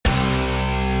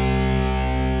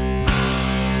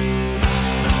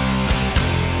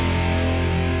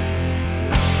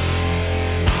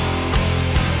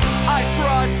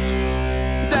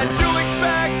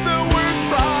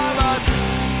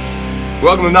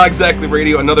Welcome to Not Exactly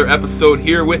Radio, another episode.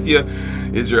 Here with you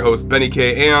is your host, Benny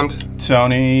K. and...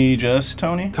 Tony Just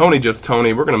Tony.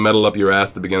 We're going to metal up your ass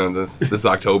at the beginning of this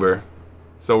October.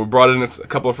 So we brought in a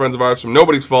couple of friends of ours from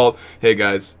Nobody's Fault. Hey,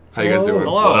 guys. How you guys doing?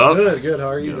 Hello. Good. How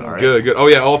are you doing? Good. Oh,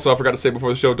 yeah, also, I forgot to say before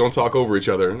the show, don't talk over each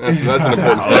other. That's an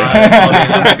important thing.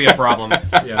 That might be a problem.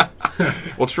 Yeah.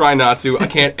 We'll try not to. I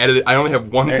can't edit it. I only have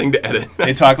one thing to edit.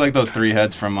 They talk like those three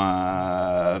heads from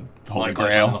Holy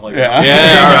Grail.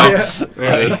 Yeah, all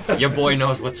right. Your boy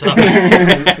knows what's up. All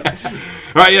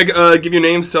right, give your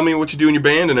names, tell me what you do in your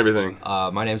band and everything.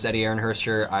 My name's Eddie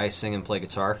Ehrenherster. I sing and play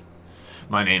guitar.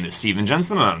 My name is Steven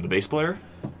Jensen, and I'm the bass player.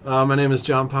 My name is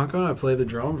John Ponko, and I play the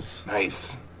drums.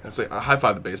 Nice. That's like, high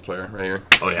five the bass player right here.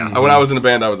 Oh, yeah. When I was in a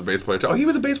band, I was a bass player too. Oh, he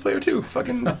was a bass player too.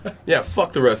 Fucking, yeah,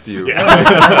 fuck the rest of you.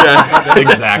 Yeah.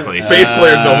 Exactly. Bass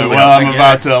players only. Well, I'm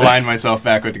about to align myself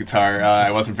back with the guitar. I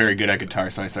wasn't very good at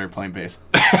guitar, so I started playing bass.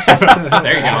 There you go.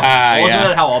 Wasn't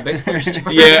that how all bass players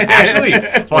started? Yeah.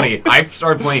 Actually, funny, I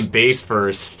started playing bass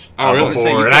first really? before, So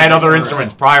you and I had played other bass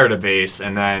instruments prior to bass,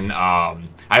 and then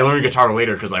I learned guitar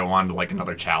later because I wanted like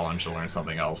another challenge to learn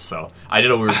something else. So I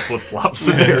did a weird flip-flop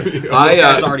scenario. This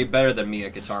guy's already better than me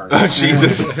at guitar.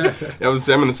 Jesus.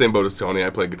 I'm in the same boat as Tony. I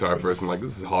played guitar first and like,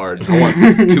 this is hard. I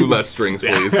want two less strings,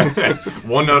 please.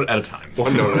 One note at a time.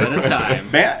 One note at a time.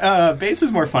 Bass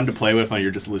is more fun to play with when you're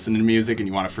just listening to music and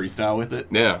you want to freestyle with it.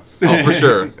 Yeah. Oh, for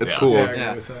sure. It's cool. Yeah, I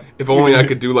agree with that. If only I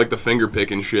could do like the finger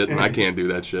pick and shit, and I can't do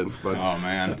that shit. But Oh,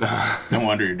 man. No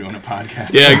wonder you're doing a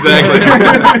podcast. yeah,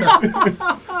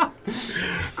 exactly.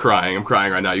 Crying. I'm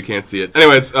crying right now. You can't see it.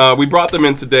 Anyways, we brought them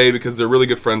in today because they're really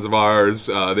good friends of ours.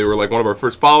 They were like one of our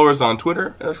first followers on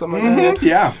Twitter or something like that.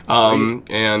 Yeah.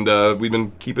 And we've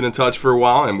been keeping in touch for a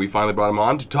while, and we finally brought them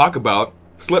on to talk about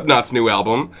Slipknot's new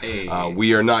album, Hey.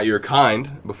 We Are Not Your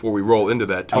Kind. Before we roll into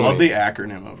that, I Tony, love the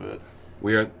acronym of it.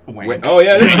 We are Wank. Oh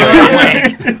yeah, it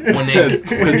is. One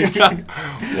name.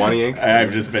 Wank.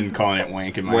 I've just been calling it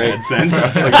wank in my Wank. head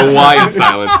since. Like the Y is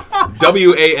silent.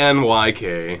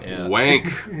 W-A-N-Y-K. Yeah. Wank.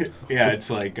 Yeah, it's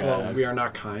like... We are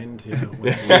not kind. We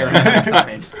are not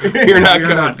kind. You're not We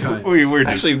are not kind. we're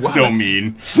just Actually, wow, so that's-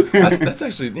 mean. That's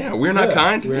actually, yeah, we're not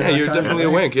kind. we're Yeah, not you're kind. definitely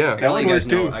a wank, yeah. I gotta let you guys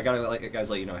would work, know. too. I gotta let you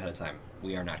guys let you know ahead of time.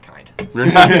 We are not kind. We're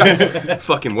not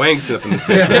fucking wanks up in this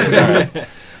picture.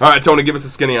 All right, Tony, give us a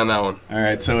skinny on that one. All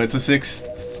right, so it's a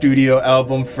sixth studio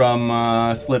album from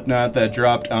Slipknot that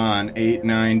dropped on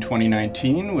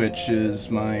 8/9/2019, which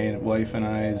is my wife and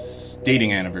I's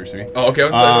dating anniversary. Oh, okay, I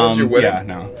was like, that was your wedding. Yeah,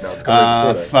 no. No, it's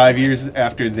coming before that. 5 years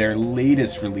after their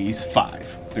latest release,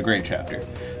 The Great Chapter.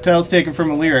 Title's taken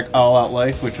from a lyric, All Out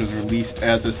Life, which was released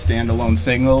as a standalone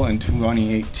single in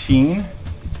 2018.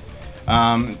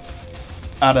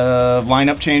 Out of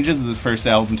lineup changes, this is the first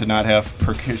album to not have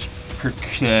percussionist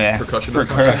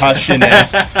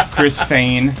Chris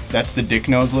Fain. That's the dick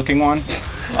nose looking one.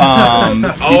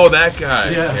 Oh, that guy.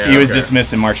 Yeah. He was okay.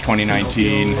 dismissed in March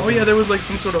 2019, Oh, yeah, there was like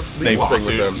some sort of They legal thing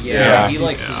with lawsuit. them. Yeah, he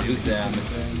sued them.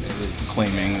 It was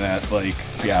claiming that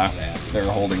sad. they were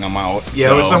holding him out.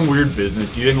 Yeah, it was so- some weird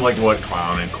business. You didn't like what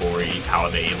Clown and Corey, how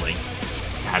they like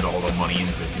had all the money in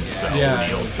business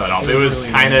deals set up. It was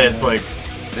really kind of, weird. it's like,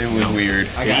 It was weird.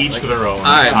 to each to their own. All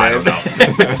right, I don't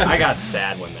man. know. I got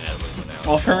sad when that was announced.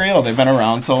 Well, for real, they've been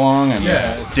around so long, and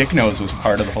Yeah. Dick Nose was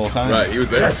part of the whole time. Right, he was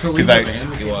there. Because I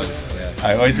He was. Yeah.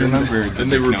 I always remember. Then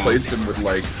they replaced him with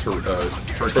like Tortilla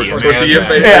tortilla Man.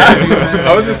 face. Yeah.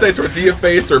 I was gonna say tortilla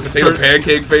face or potato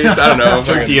pancake face. I don't know.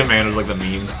 Tortilla Man was like the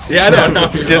meme. Yeah, I know.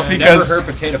 Just Never because. heard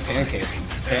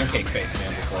pancake face man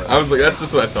before. I was like, that's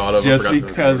just what I thought of. Just I forgot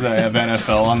because I have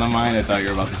NFL on the mind, I thought you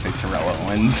were about to say Terrell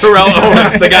Owens. Terrell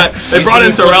Owens. They brought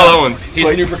in Terrell Owens. He's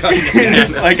the new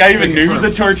percussionist. Like, I even knew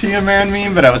the Tortilla Man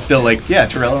meme, but I was still like, yeah,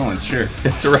 Terrell Owens, sure.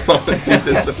 Terrell Owens. He's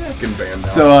in the fucking band now.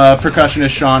 So, percussionist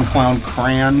Sean Clown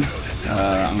Cran,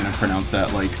 I'm going to pronounce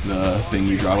that like the thing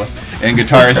you draw with, and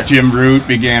guitarist Jim Root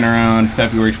began around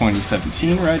February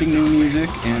 2017 writing new music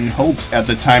in hopes at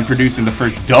the time producing the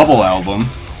first double album.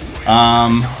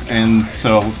 And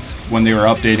so when they were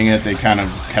updating it, they kind of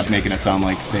kept making it sound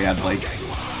like they had like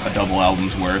a double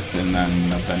album's worth, and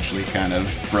then eventually kind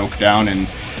of broke down. And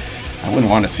I wouldn't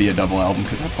want to see a double album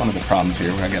because that's one of the problems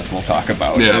here. I guess we'll talk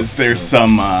about is there's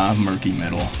some murky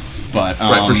middle, but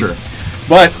right, for sure.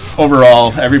 But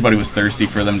overall, everybody was thirsty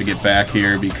for them to get back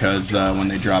here because when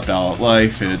they dropped All Out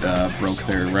Life, it broke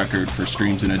their record for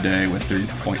streams in a day with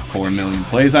 3.4 million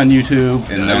plays on YouTube,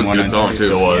 and That was a good song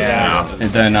too.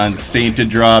 and then Unsainted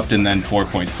dropped, and then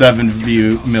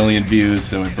 4.7 million views,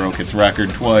 so it broke its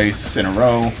record twice in a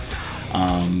row.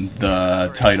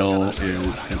 The title of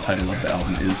the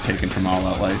album is taken from All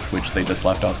Out Life, which they just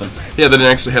left out the. Yeah, they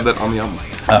didn't actually have that on the album.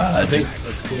 I think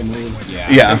that's It's a cool move. Yeah,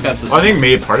 Yeah. I think that's a Well, I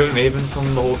think part of it may have been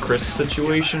from the whole Chris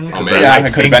situation. 'cause maybe. Yeah, I it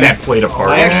could've think been. that played a part.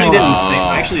 I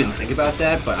actually didn't think about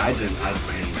that, but I did.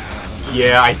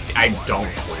 Yeah, I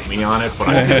don't quote me on it, but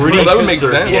I'm Yeah. pretty Well, that would make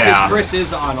certain- sense. Yeah, Because Chris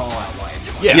is on All Out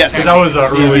Live. yeah, Yes. because that was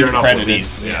earlier enough credited.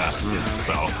 release. Yeah,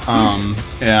 so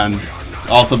And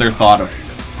also their thought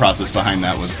process behind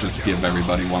that was just give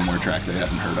everybody one more track they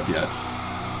hadn't heard of yet.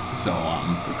 So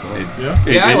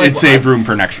it saved room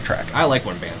for an extra track. I like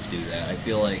when bands do that. I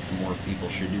feel like more people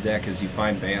should do that because you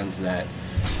find bands that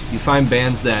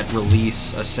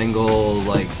release a single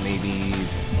like maybe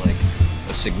like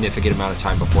a significant amount of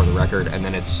time before the record, and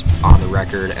then it's on the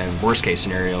record, and worst case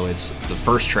scenario it's the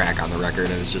first track on the record,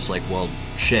 and it's just like, well,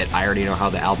 shit, I already know how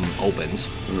the album opens.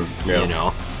 Yeah. You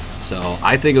know, so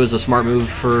I think it was a smart move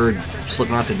for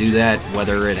Slipknot to do that.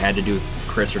 Whether it had to do with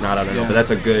Chris or not, I don't know, but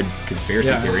that's a good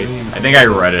conspiracy theory. I think I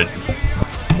read it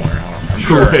somewhere. I'm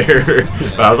sure,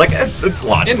 but I was like, it's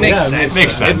logical. It makes Yeah, sense. It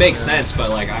makes sense. It makes sense, but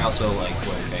like I also like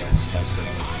when bands have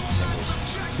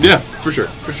singles. Yeah, for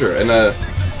sure. And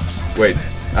wait,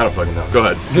 I don't fucking know. Go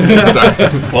ahead.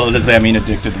 Sorry. Well, does that mean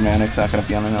Addicted to Manic's not going to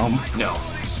be on an album? No.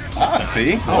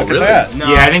 See? Oh, Look really? at that.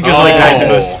 No. Yeah, I think it's like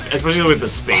that, especially with the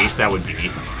space, that would be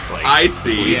like. I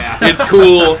see. Yeah. It's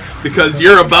cool because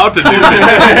you're about to do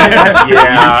that.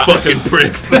 yeah. Fucking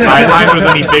pricks. By the time there's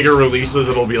any bigger releases,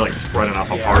 it'll be like spread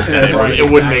enough apart that it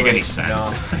wouldn't make any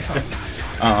sense.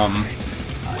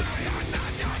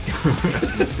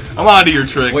 I'm on to your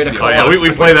tricks. Way to yo. call Yeah, us. we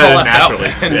play Call that us out.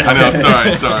 naturally. I know,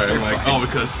 sorry. I'm like, oh,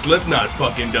 because Slipknot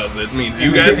fucking does it means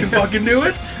you guys can fucking do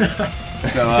it?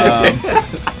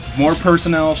 More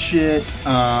personnel shit.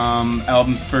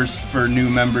 Album's first for new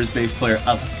members, bass player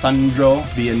Alessandro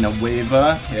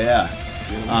Villanueva. Yeah.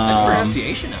 Nice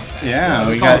pronunciation out there. Yeah,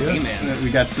 Let's we call got, it V-Man. we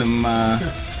got some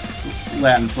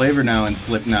Latin flavor now in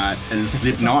Slipknot and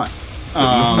Slipknot.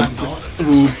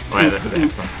 Who That's his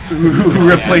accent. who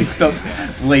replaced the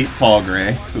late Paul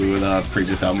Gray, who the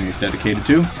previous album was dedicated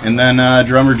to, and then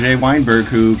drummer Jay Weinberg,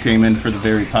 who came in for the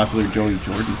very popular Joey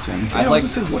Jordison. I'd I like was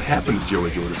just saying, what happened to Joey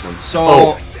Jordison?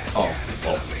 so.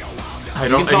 I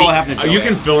don't. tell what happened to You Joey.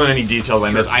 can fill in any details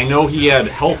on this. I know he had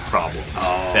health problems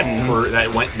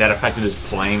that affected his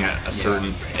playing at a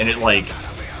certain, and it like.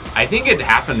 I think it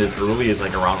happened as early as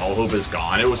like around All Hope Is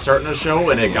Gone. It was starting to show,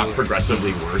 and it got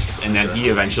progressively worse. And then he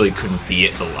eventually couldn't be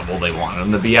at the level they wanted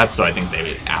him to be at. So I think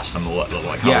they asked him to let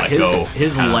go.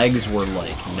 His kinda. legs were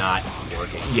like not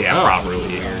working. Yeah,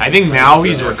 properly. I think now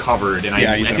he's recovered, and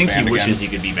Yeah, I he's in a think he band wishes again.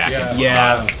 he could be back in.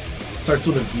 Yeah. Yeah. Starts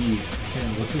with a V.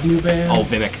 And what's his new band? Oh,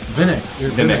 Vimic.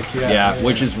 Vimic. Yeah,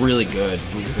 which is really good.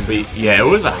 But yeah, it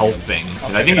was a health thing,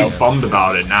 and I think he's bummed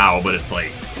about it now. But it's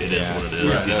like it is what it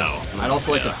is, you know. I'd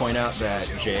also like to point out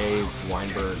that Jay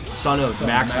Weinberg, son of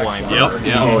Max Weinberg,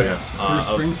 Yeah. Oh yeah.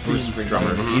 of Bruce Bruce Springsteen.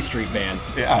 Springsteen, E Street Band.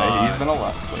 Yeah, he's been a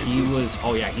lot of places. He was.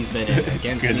 Oh yeah, he's been in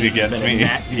Against Because Me. he He's gets been in me.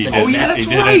 he's He been did, in yeah, Mad- that's he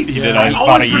did right. He did I about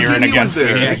always a year forget and he was against me.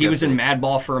 there. Yeah, he was in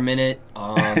Madball for a minute.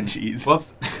 Jeez. Well,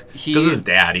 He because his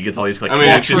dad, he gets all these like I mean,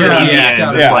 connections. true. and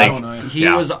Yeah. it's Yeah. like So nice.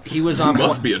 he was on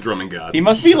Must point. be a drumming god. He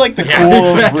must be like the Yeah, cool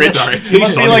exactly. rich. Sorry. He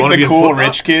must So be you like wanna the be in cool Slipknot?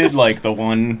 rich kid, like the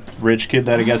one rich kid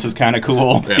that I guess is kind of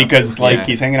cool Yeah. because like Yeah.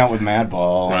 he's hanging out with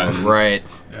Madball. Right. and Right.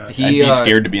 I'd He be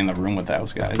scared to be in the room with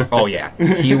those guys. Oh yeah,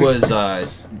 he was.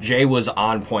 Jay was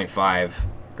on Point 5,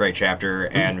 great chapter,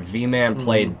 and V-Man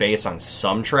played bass on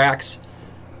some tracks,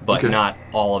 but Okay. not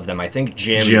all of them. I think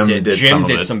Jim Jim did did some of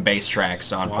it. some bass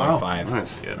tracks on Wow. Point 5.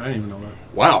 Nice. I didn't even know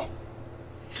that. Wow.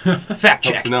 Fact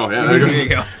check. No, yeah. There There you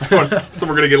go. So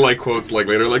we're gonna get like quotes like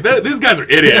later, like these guys are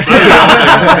idiots.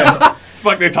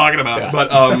 Fuck they talking about?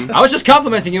 But I was just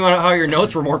complimenting you on how your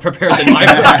notes were more prepared than my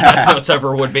podcast notes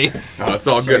ever would be. no, it's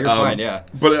all So good. you're fine, yeah.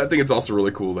 But I think it's also really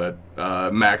cool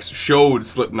that Max showed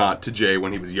Slipknot to Jay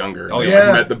when he was younger. Oh, They, yeah.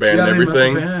 like, met the band and they met the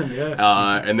everything. band,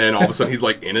 yeah. And then all of a sudden he's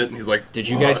like in it, and he's like, Did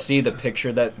you guys see the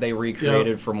picture that they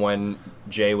recreated from when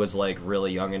Jay was like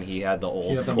really young and he had the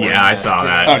old? He had the horn Yeah, I mask? saw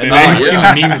that. Oh, did I've they? seen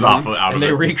Yeah. the memes out of And they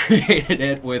it. recreated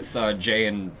it with Jay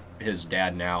and his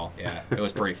dad now. Yeah, it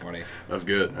was pretty funny. That's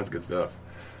good. That's good stuff.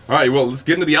 All right, well, let's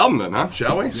get into the album then, huh?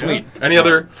 Shall we? Sweet. Any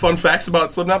other fun facts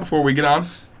about Slipknot before we get on?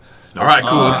 All right,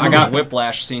 cool. Let's I move got on.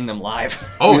 whiplash seeing them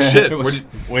live. Oh shit! It was-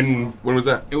 when was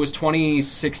that? It was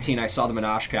 2016. I saw them in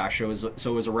Oshkosh.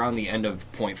 So it was around the end of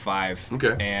Point 5.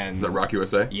 Okay. And Is that Rock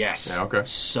USA? Yes. Yeah. Okay.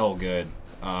 So good.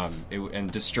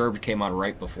 And Disturbed came on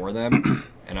right before them,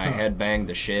 and I headbanged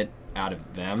the shit out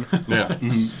of them. Yeah.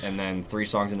 And then 3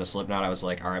 songs into Slipknot, I was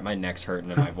like, all right, my neck's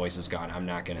hurting and my voice is gone. I'm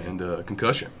not gonna. And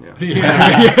concussion. Yeah.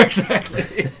 Yeah,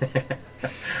 exactly.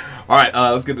 All right,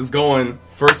 let's get this going.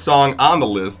 First song on the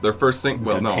list. Their first single.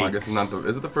 Well, The no, I Takes. guess it's not the.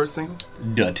 Is it the first single?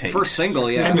 The Takes. First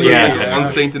single, yeah. Yeah.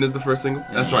 Unsainted is the first single.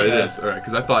 That's right, it is. All right,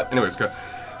 because I thought. Anyways, okay.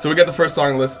 So we got the first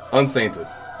song on the list. Unsainted.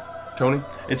 Tony.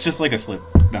 It's just like a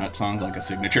Slipknot song, like a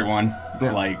signature one.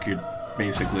 Yeah. Like it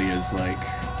basically is like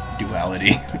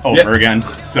duality over again.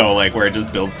 So like where it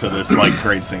just builds to this like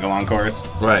great sing-along chorus.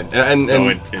 Right, and So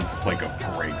it's like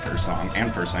a great first song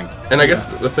and first single. And I guess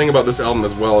the thing about this album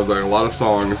as well is that a lot of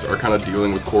songs are kind of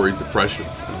dealing with Corey's depression.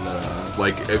 And,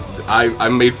 I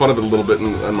made fun of it a little bit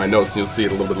in my notes, and you'll see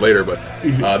it a little bit later. But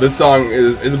this song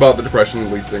is about the depression the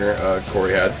lead singer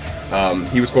Corey had.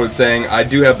 He was quoted saying, "I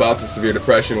do have bouts of severe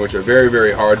depression, which are very,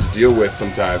 very hard to deal with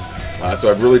sometimes.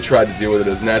 So I've really tried to deal with it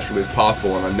as naturally as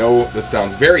possible. And I know this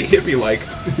sounds very hippie-like,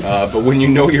 but when you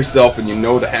know yourself and you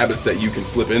know the habits that you can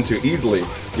slip into easily,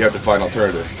 you have to find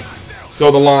alternatives."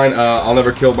 So the line, "I'll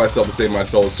never kill myself to save my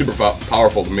soul," is super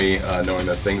powerful to me, knowing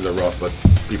that things are rough, but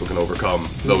people can overcome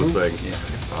those things. You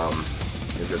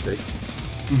have a good take?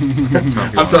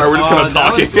 I'm sorry, we're just kind of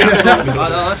talking. No,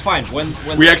 that's fine. When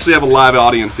We actually have a live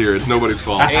audience here. It's nobody's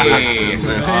fault. Hey.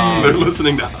 They're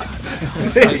listening to us.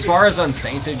 As far as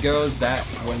Unsainted goes, that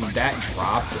when that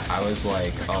dropped, I was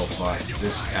like, oh fuck,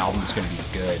 this album's gonna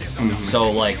be good. So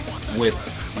like with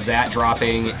that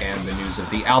dropping and the news of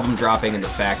the album dropping and the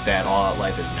fact that All Out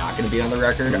Life is not gonna be on the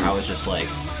record, I was just like,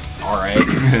 all right,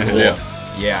 cool.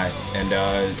 Yeah, and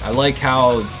I like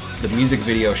how the music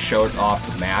video showed off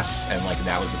the masks, and like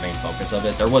that was the main focus of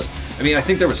it. I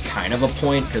think there was kind of a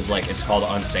point because like it's called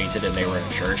Unsainted and they were in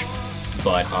a church,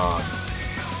 but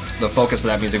the focus of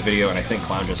that music video, and I think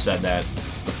Clown just said that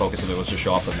the focus of it was to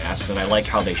show off the masks, and I like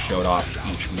how they showed off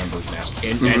each member's mask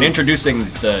and introducing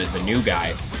the new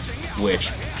guy,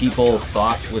 which people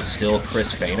thought was still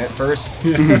Chris Fane at first,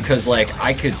 because like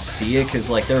I could see it, because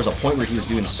like there was a point where he was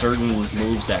doing certain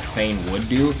moves that Fane would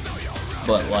do,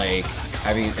 but like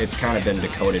I mean it's kind of been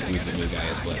decoded who the new guy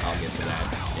is, but I'll get to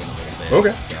that in a little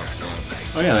bit. Okay. So,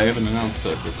 Oh yeah, they haven't announced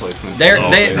the replacement. They're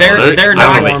I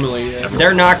not don't Normally, yeah.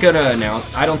 they're not gonna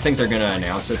announce. I don't think they're gonna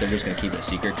announce it. They're just gonna keep it a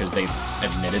secret because they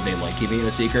admitted they like keeping it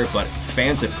a secret. But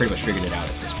fans have pretty much figured it out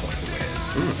at this point. The way it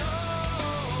is.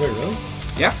 Wait, really?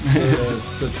 Yeah,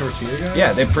 The tortilla guy?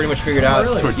 yeah, they pretty much figured out.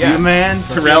 really? Tortilla Yeah. Man,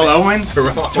 Terrell Owens.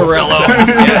 Terrell Owens.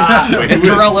 Yes, it's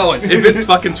Terrell Owens. If it's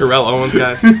fucking Terrell Owens,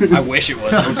 guys, I wish it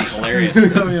was. That would be hilarious.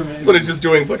 That'd be amazing. but it's just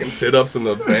doing fucking sit-ups in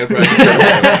the band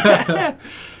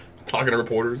practice. Talking to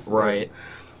reporters. Right.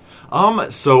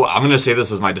 So I'm gonna say this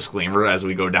as my disclaimer as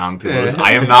we go down through this.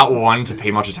 I am not one to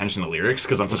pay much attention to lyrics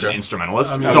because I'm such an instrumentalist.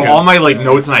 So all my like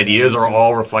notes and ideas are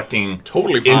all reflecting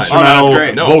Totally fine. instrumental, Oh, that's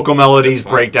great. No, vocal melodies, that's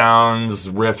fine. breakdowns,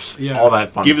 riffs, Yeah. all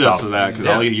that fun Give stuff. us to that because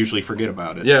I'll usually forget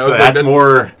about it. Yeah, So I was like, that's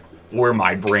more where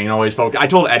my brain always focuses. I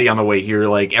told Eddie on the way here,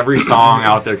 like every song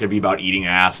out there could be about eating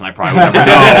ass, and I probably would never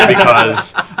know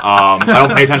because I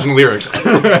don't pay attention to lyrics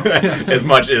as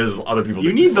much as other people do.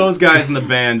 You need those guys in the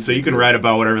band so you can write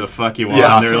about whatever the fuck you want.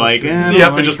 Yeah. They're like, I don't Yep,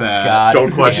 like and just that.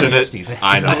 don't question damn it, it. Steven.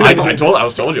 I know. I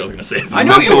was told you I was going to say that. I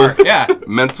know you were. Yeah.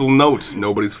 Mental note: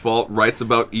 nobody's fault. Writes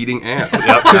about eating ass.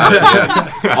 Yep.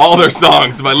 Yes. All their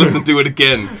songs. If I listen to it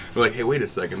again, we're like, hey, wait a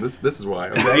second. This is why.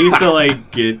 I used to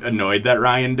like get annoyed that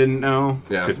Ryan didn't know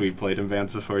Yeah. because we played in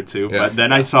bands before too. Yeah. But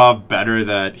then I saw better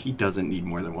that he doesn't need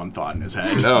more than one thought in his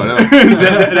head. No.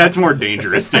 That's more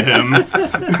dangerous to him.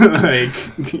 Like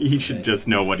he should just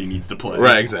know what he needs to play.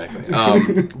 Right, exactly.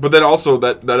 But then also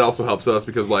that also helps us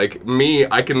because like me,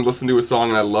 I can listen to a song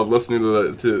and I love listening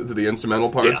to the instrumental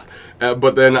parts.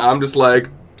 But then I'm just like,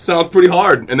 sounds pretty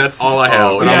hard, and that's all I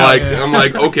have. And I'm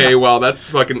like, okay, well that's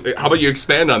fucking. How about you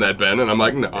expand on that, Ben? And I'm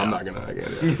like, no, I'm not gonna. I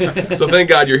can't do it. So thank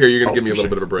God you're here. You're gonna give me a little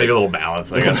bit of a break. Maybe a little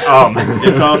balance, I guess.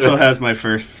 This also has my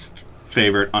first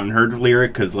favorite unheard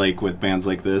lyric because like with bands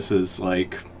like this is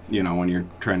like, you know, when you're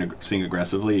trying to sing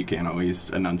aggressively, you can't always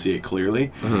enunciate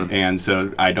clearly. And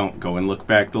so I don't go and look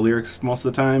back the lyrics most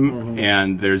of the time.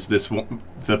 And there's this one,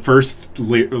 the first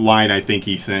line I think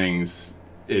he sings,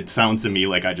 it sounds to me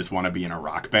like I just want to be in a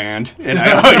rock band. And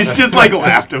I always just like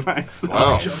laugh to myself.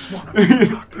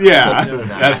 Wow.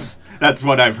 Yeah, that's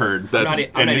what I've heard. I'm not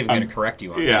even going to correct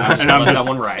you on yeah, that. I'm just and going to I'm let just-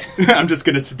 that one ride. I'm just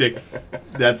gonna stick.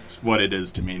 That's what it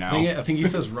is to me now. I think he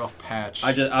says rough patch.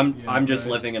 I'm just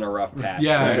right. living in a rough patch.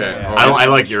 Yeah. Okay. yeah. I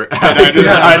like your.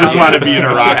 I just want to be in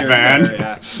a rock band.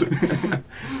 Yeah.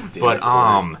 But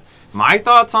my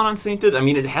thoughts on Unsainted, I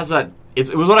mean, it has that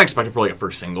it was what I expected for like a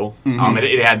first single.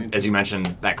 It had, as you mentioned,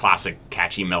 that classic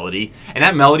catchy melody, and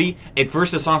that melody at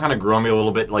first, the song kind of grew on me a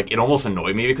little bit. Like it almost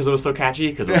annoyed me because it was so catchy.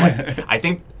 Because it was like I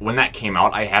think when that came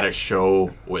out, I had a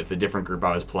show with a different group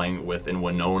I was playing with in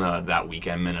Winona that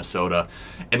weekend, Minnesota,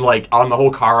 and like on the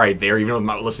whole car ride there, even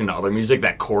with listening to other music,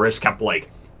 that chorus kept like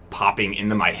popping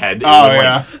into my head. And would,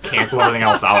 like, cancel everything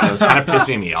else out. And it was kind of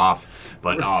pissing me off,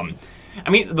 but I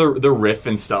mean, the riff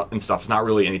and stuff is not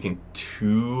really anything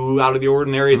too out of the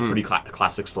ordinary. It's pretty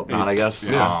classic Slipknot, I guess.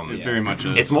 It very much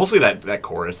is. It's mostly that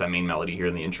chorus, that main melody here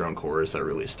in the intro and chorus that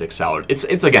really sticks out.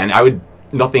 It's again,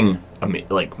 nothing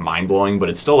like mind blowing, but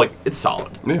it's still like it's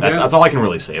solid. That's all I can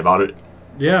really say about it.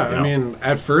 Yeah, I mean,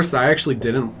 at first I actually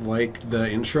didn't like the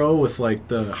intro with like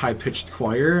the high pitched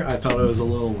choir. I thought it was a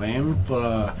little lame,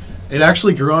 but it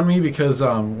actually grew on me because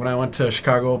when I went to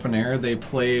Chicago Open Air, they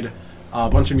played a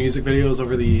bunch of music videos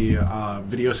over the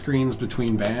video screens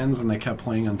between bands, and they kept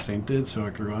playing Unsainted, so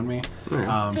it grew on me.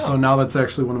 So now that's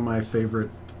actually one of my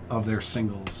favorite of their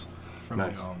singles from the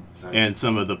album. And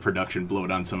some of the production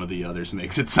bloat on some of the others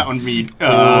makes it sound mean.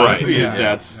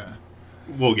 Right.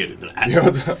 We'll get into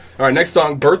that. All right, next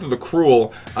song, Birth of the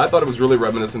Cruel. I thought it was really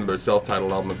reminiscent of their self-titled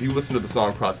album. If you listen to the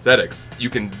song Prosthetics, you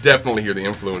can definitely hear the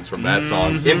influence from that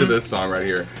song into this song right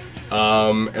here.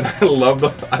 And I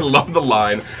love the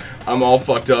line, "I'm all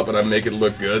fucked up and I make it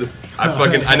look good."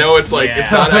 I know it's like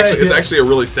it's not actually it's actually a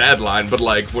really sad line, but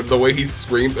like the way he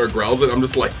screams or growls it, I'm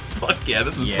just like, fuck yeah,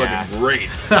 this is fucking great.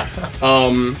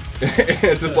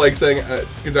 It's just like saying,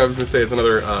 because I was gonna say it's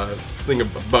another thing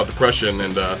about depression,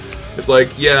 and it's like,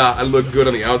 yeah, I look good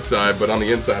on the outside, but on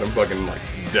the inside I'm fucking like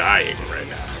dying right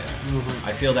now.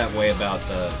 I feel that way about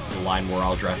the line "We're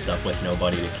all dressed up with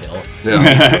nobody to kill."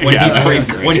 Yeah.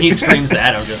 When he screams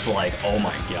that, I'm just like, oh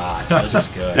my god, this is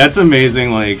good. That's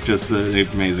amazing, like just the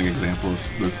amazing example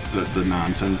of the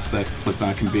nonsense that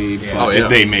Slipknot can be. But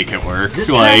they make it work.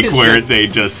 This like where good. they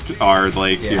just are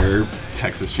like your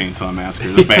Texas Chainsaw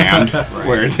Massacre, the band,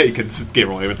 where they could get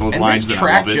away with those and lines. This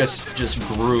track just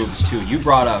grooves too. You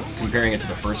brought up comparing it to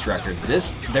the first record.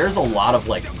 There's a lot of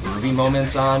like groovy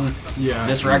moments on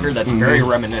this record that's very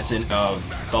reminiscent of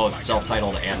both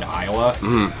self-titled and Iowa.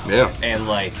 And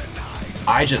like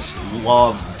I just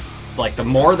love, like, the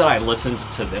more that I listened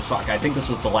to this song, I think this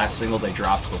was the last single they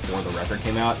dropped before the record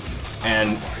came out.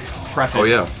 And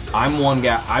preface, I'm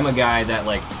a guy that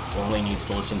like only needs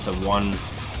to listen to one,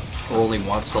 or only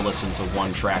wants to listen to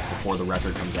one track before the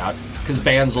record comes out, because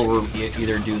bands will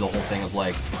either do the whole thing of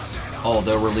like, oh,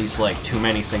 they'll release like too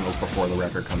many singles before the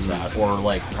record comes out, or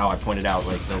like how I pointed out,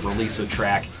 like they'll release a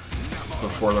track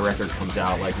before the record comes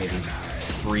out, like maybe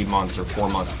 3 months or 4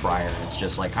 months prior. It's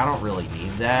just like, I don't really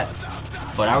need that.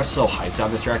 But I was so hyped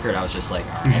on this record, I was just like,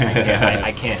 all right,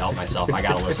 I can't help myself. I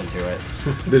gotta listen to it.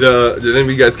 Did any of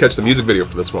you guys catch the music video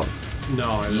for this one? No,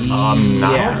 I didn't.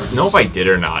 Yes. I don't know if I did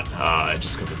or not,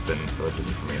 just because it's been really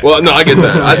busy for me. Well, no, I get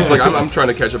that. I was like, I'm trying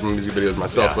to catch up on music videos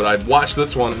myself, Yeah. but I watched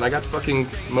this one and I got fucking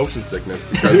motion sickness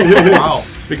because Wow.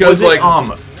 because Was like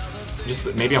it,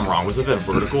 just maybe I'm wrong. Was it the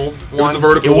vertical one? was the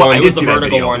vertical It one. I It did was see the that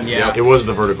vertical video. one, yeah. It was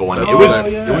the vertical one. That's It was what I-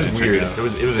 it was yeah. weird. It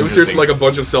was it was just interesting. like a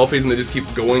bunch of selfies and they just keep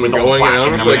going and With the going, and I'm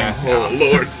just like, flashing oh and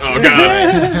lord, oh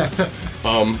god.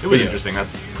 It was interesting.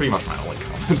 That's pretty much my only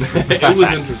comment. It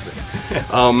was interesting.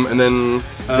 And then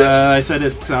I said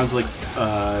it sounds like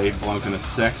it belongs in a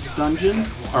sex dungeon,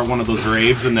 or one of those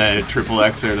raves in the Triple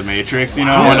X or the Matrix. You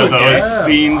know, one of those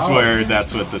scenes where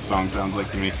that's what this song sounds like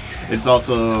to me. It's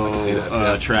also see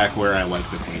that, a track where I like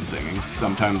the clean singing.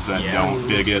 Sometimes I don't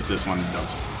dig it. This one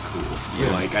does cool.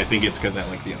 Like, I think it's because I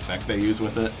like the effect they use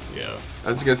with it. Yeah. I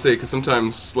was gonna say, because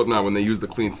sometimes Slipknot, when they use the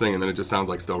clean singing, then it just sounds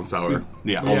like Stone Sour.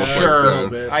 Yeah. Almost Sure,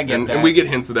 like, I get that. And we get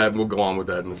hints of that, and we'll go on with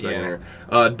that in a second here.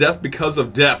 Death Because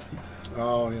of Death.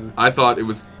 Oh, yeah. I thought it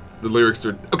was, the lyrics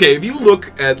are... Okay, if you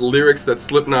look at lyrics that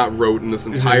Slipknot wrote in this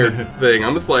entire thing,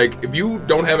 I'm just like, if you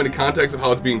don't have any context of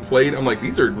how it's being played, I'm like,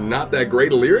 these are not that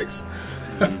great lyrics.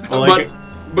 like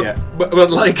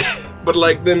But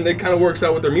like then it kind of works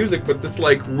out with their music, but just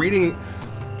like reading...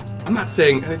 I'm not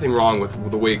saying anything wrong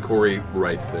with the way Corey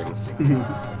writes things.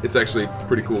 It's actually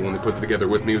pretty cool when they put it together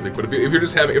with music. But if you're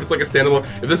just having, if it's like a standalone,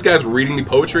 if this guy's reading me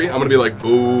poetry, I'm gonna be like,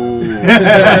 boo,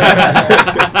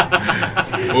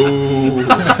 boo.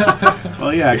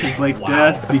 Well, yeah, because like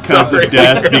death because of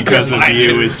death because of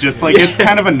you is just like, it's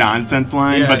kind of a nonsense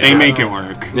line, but they make it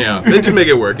work. Yeah, they do make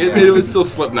it work. It was still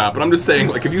Slipknot, but I'm just saying,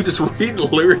 like, if you just read the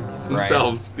lyrics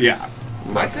themselves, Yeah.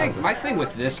 My thing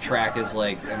with this track is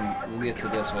like, and we'll get to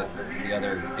this with the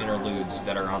other interludes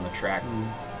that are on the track.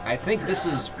 I think this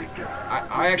is,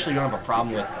 I actually don't have a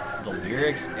problem with the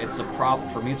lyrics. It's a problem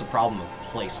for me. It's a problem of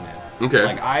placement. Okay.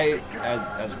 Like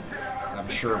as I'm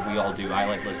sure we all do. I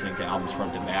like listening to albums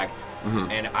front to back,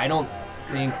 and I don't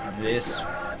think this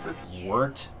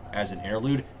worked as an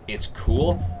interlude. It's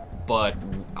cool, but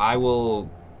I will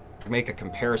make a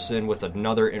comparison with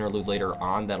another interlude later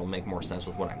on that'll make more sense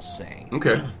with what I'm saying.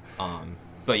 Okay.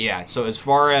 But yeah, so as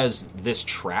far as this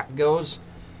track goes,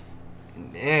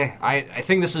 I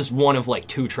think this is one of like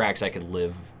 2 tracks I could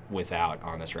live without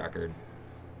on this record.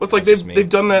 Well, it's like they've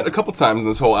done that a couple times in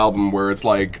this whole album where it's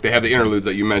like they have the interludes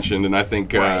that you mentioned, and I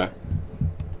think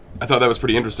I thought that was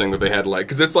pretty interesting that they had like,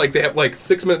 because it's like they have like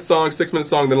 6-minute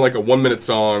song, then like a 1-minute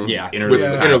song. Yeah,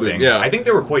 interlude kind of thing. Yeah, I think they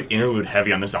were quite interlude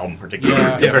heavy on this album, particularly for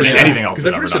compared to sure. anything else. Because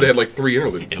I'm pretty sure they had like 3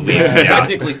 interludes. At least,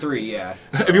 Technically 3, yeah.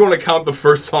 So. If you want to count the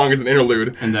first song as an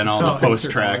interlude, And then all the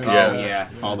post-track. Yeah.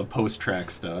 All the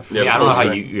post-track stuff. Yeah, I don't know how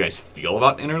post-track. you guys feel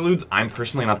about interludes. I'm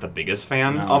personally not the biggest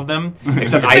fan of them.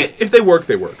 Except if they work,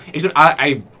 they work. Except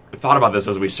I thought about this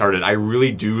as we started. I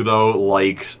really do, though,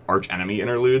 like Arch Enemy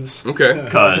interludes. Okay.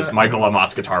 Because Michael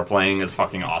LaMotte's guitar playing is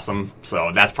fucking awesome.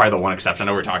 So that's probably the one exception. I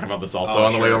know we were talking about this also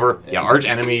on the way over. Yeah, Arch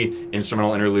Enemy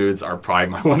instrumental interludes are probably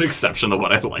my one exception of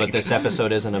what I like. But this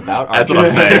episode isn't about That's what I'm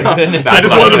saying. I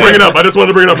just wanted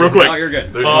to bring it up. real quick. Oh, you're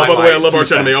good. By the way, I love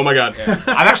Arch Enemy. Oh my god.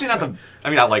 I'm actually not the... I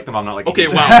mean, I like them. I'm not like... Okay,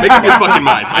 wow. Make up your fucking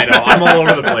mind. I know. I'm all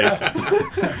over the place.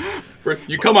 First,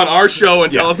 you come on our show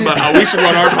and tell us about how we should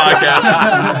run our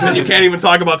podcast, and you can't even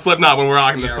talk about Slipknot when we're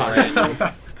rocking this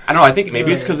podcast. I don't know. I think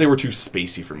maybe it's because they were too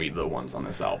spacey for me, the ones on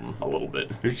this album, a little bit.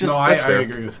 There's just, No, I fair.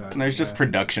 agree with that. and there's just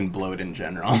production bloat in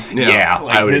general. Yeah,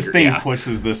 Like, I would this agree, thing yeah.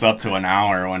 pushes this up to an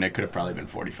hour when it could have probably been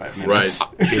 45 minutes.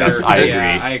 Right. Yes, I agree.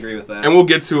 Yeah, I agree with that. And we'll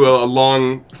get to a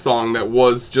long song that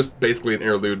was just basically an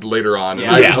interlude later on.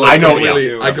 Yeah. And Yeah, I I know,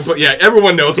 completely- yeah. I can put,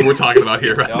 everyone knows what we're talking about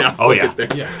here right now. Oh, We'll yeah. get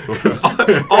there.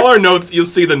 Yeah. All our notes, you'll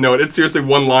see the note. It's seriously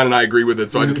one line, and I agree with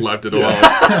it, so I just left it alone.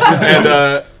 And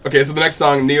okay, so the next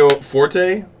song, Neo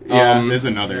Forte. There's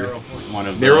another one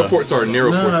of the... Nero Forte. Sorry,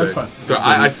 Nero No, Forte. that's fine. So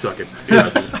I suck at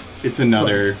it. It's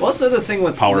another... Well, that's the other thing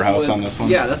with Powerhouse on this one.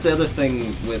 Yeah, that's the other thing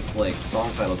with like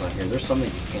song titles on here. There's some that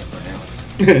you can't pronounce.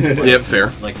 Yep,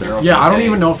 fair. Like Nero Yeah, I don't Forte.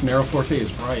 even know if Nero Forte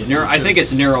is right. I think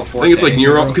it's Nero Forte. I think it's like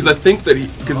Nero because I think that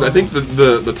I think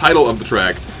the title of the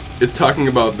track is talking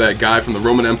about that guy from the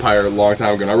Roman Empire a long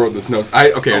time ago. And I wrote this notes.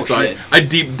 shit. I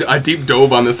deep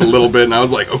dove on this a little bit, and I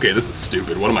was like, okay, this is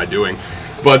stupid. What am I doing?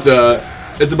 But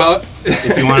it's about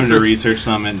If you wanted it's to a- research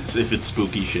something, if it's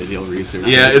spooky shit, he'll research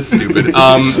yeah, it. it's stupid.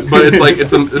 But it's like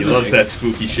this He is loves that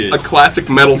spooky shit. a classic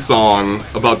metal song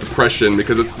about depression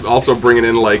because it's also bringing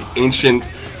in like ancient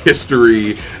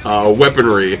history,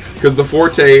 weaponry. Because the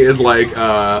forte is like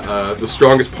the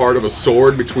strongest part of a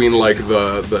sword between like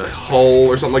the hull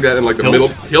or something like that, and like the Hilt? middle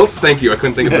hilts. Thank you, I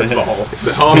couldn't think of the hull.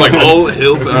 The hull, I'm like hull,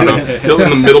 hilt. I don't know. Hilt in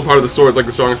the middle part of the sword is like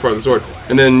the strongest part of the sword.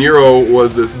 And then Nero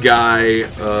was this guy,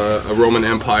 a Roman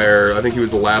Empire. I think he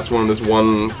was the last one of this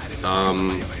one.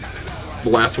 The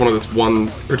last one of this one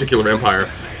particular empire,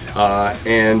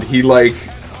 and he like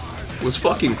was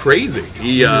fucking crazy.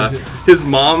 He his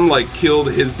mom like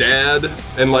killed his dad,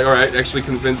 and like actually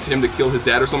convinced him to kill his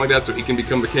dad or something like that, so he can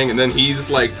become the king. And then he's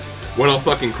like went all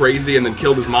fucking crazy, and then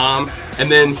killed his mom. And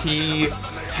then he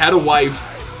had a wife,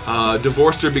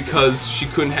 divorced her because she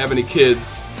couldn't have any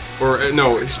kids, or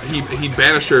no, he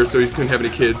banished her so he couldn't have any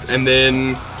kids, and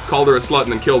then called her a slut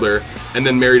and then killed her, and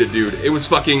then married a dude. It was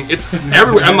fucking, it's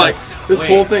everywhere. I'm like, this Wait,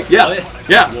 whole thing, yeah, what?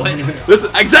 yeah. What? This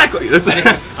is exactly. This,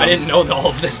 I didn't know all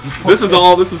of this before. this is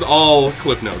all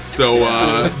Cliff Notes. So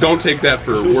don't take that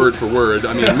for word.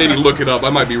 I mean, maybe look it up. I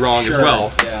might be wrong as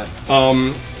well. Yeah.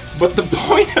 But the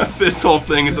point of this whole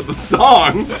thing is that the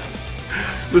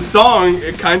song,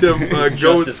 it kind of It's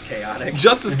goes just as chaotic.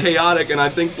 just as chaotic, and I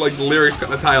think like the lyrics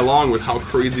kind of tie along with how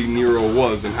crazy Nero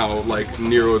was, and how like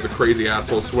Nero is a crazy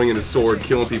asshole swinging his sword,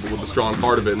 killing people with the strong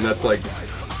part of it, and that's like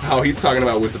how he's talking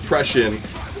about with depression.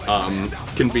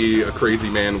 Can be a crazy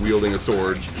man wielding a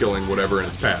sword, killing whatever in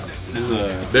its path.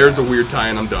 There's a weird tie,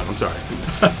 and I'm done. I'm sorry.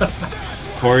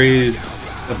 Corey's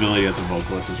ability as a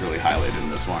vocalist is really highlighted in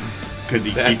this one. Because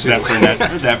he That keeps too.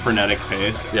 that frenetic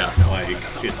pace. Yeah. Like,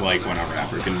 it's like when a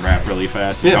rapper can rap really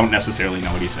fast. You Yeah. don't necessarily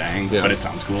know what he's saying, Yeah. but it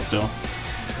sounds cool still.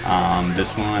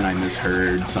 This one, I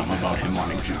misheard something about him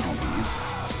wanting jujubes.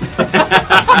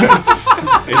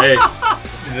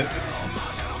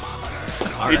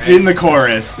 It's in the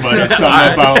chorus, but it's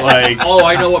something about, like, Oh,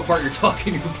 I know what part you're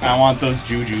talking about. I want those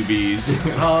jujubes.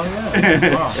 Oh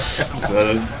yeah. Wow.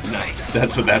 So Nice.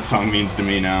 that's what that song means to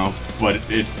me now. But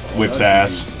it whips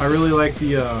ass. I really like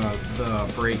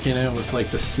the break in it with like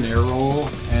the snare roll,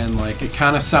 and like it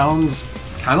kind of sounds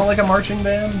kind of like a marching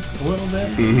band a little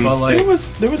bit, but like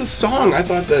There was a song I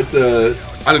thought that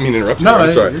I didn't mean to interrupt you. No, I'm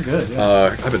sorry. you're good.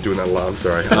 Yeah. I've been doing that a lot. I'm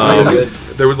sorry. You're good.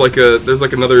 There's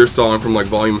like another song from like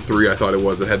Volume 3. I thought it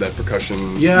was that had that percussion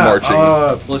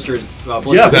marching. Blisters. Yeah, Is that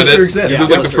Blister it? Exists. This is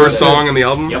like the first song on the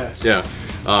album. Yep. Yeah.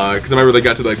 Because I remember they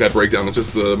got to like that breakdown. It's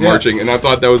just the marching, and I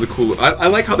thought that was a cool. I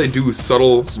like how they do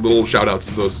subtle little shout outs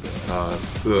to those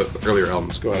to the earlier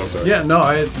albums. Go ahead. I'm sorry. Yeah,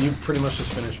 no, you pretty much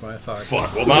just finished my thought.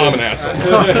 Fuck. Well, now I'm an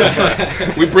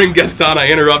asshole. We bring guests on.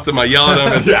 I interrupt them. I yell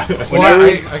at them. Well,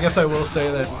 I guess I will say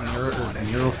that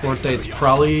Nero Forte, it's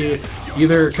probably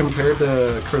either compared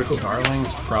to Critical Darling,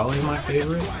 it's probably my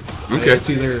favorite. Okay. It's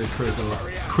either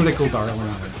Critical Darling or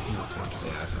Nero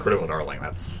Forte. Critical Darling.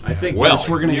 That's. I think Well,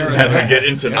 we're gonna get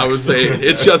into. I was saying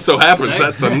it just so happens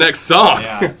that's the next song.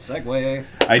 Yeah. Segue.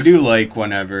 I do like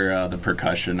whenever the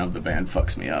percussion of the band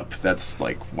fucks me up. That's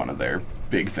like one of their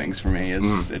big things for me.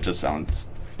 Is it just sounds.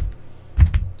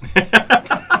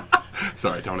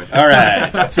 Sorry, Tony. All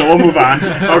right, so we'll move on.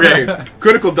 Okay,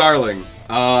 Critical Darling.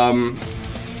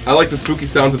 I like the spooky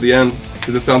sounds at the end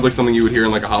because it sounds like something you would hear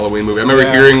in like a Halloween movie. I remember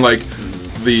hearing like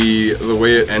the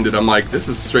way it ended. I'm like, this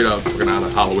is straight up fucking out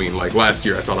of Halloween. Like last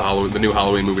year, I saw the new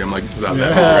Halloween movie. I'm like, this is out that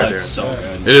movie right there. It's so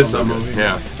good. It is so good.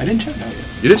 Yeah. I didn't check that yet.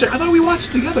 You didn't check? I thought we watched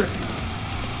it together.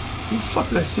 Who the fuck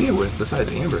did I see it with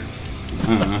besides Amber?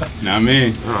 Not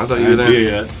me. Oh, I thought I you were didn't see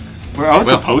there. it yet. Well, I was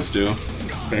Well- supposed to.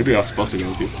 Maybe I was supposed to go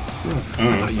with you.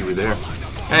 I thought you were there.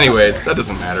 Anyways, that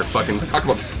doesn't matter. Fucking talk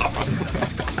about the song.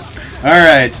 All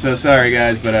right, so sorry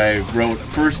guys, but I wrote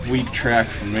first week track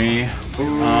for me.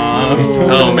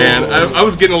 Oh man, I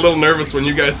was getting a little nervous when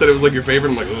you guys said it was like your favorite.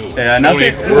 I'm like, ooh, Yeah,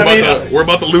 Tony, nothing- we're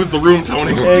about to lose the room,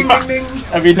 Tony.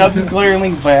 I mean, nothing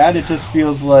glaringly bad. It just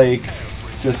feels like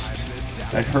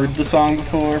I've heard the song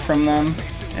before from them,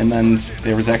 and then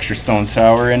there was extra Stone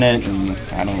Sour in it, and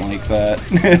I don't like that.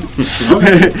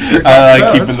 I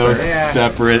like keeping those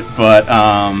separate, but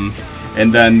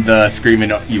and then the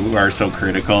Screaming You Are So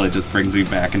Critical, it just brings me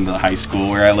back into high school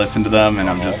where I listened to them, and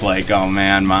I'm just like, oh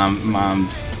man,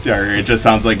 it just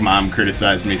sounds like mom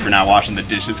criticized me for not washing the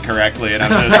dishes correctly, and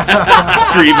I'm just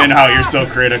screaming how you're so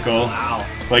critical. Wow.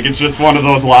 Like, it's just one of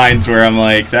those lines where I'm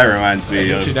like, that reminds me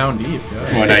Get you of down deep.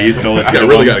 Yeah. when I used to listen Yeah, to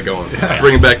really them. got it going.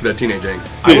 Bring it back to that teenage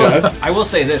angst. I will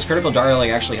say this: Critical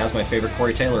Darling actually has my favorite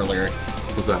Corey Taylor lyric.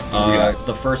 What's that?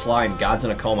 The first line, "God's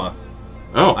in a coma."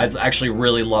 Oh, I actually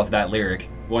really love that lyric.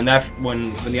 When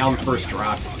the album first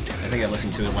dropped, I think I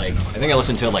listened to it like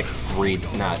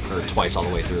twice all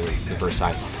the way through the first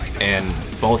time. And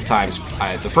both times,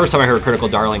 the first time I heard Critical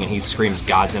Darling and he screams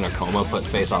 "God's in a coma, put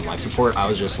faith on life support," I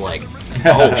was just like,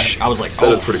 I was like,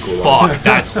 That is pretty cool. fuck,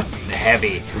 that's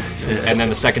heavy. And then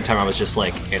the second time I was just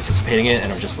like anticipating it,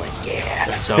 and I'm just like,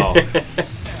 yeah. So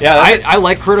Yeah, I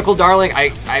like Critical Darling.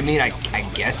 I mean, I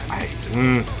guess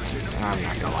I'm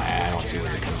not gonna lie, I don't see where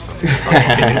you're coming from.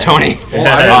 Fucking opinion, Tony.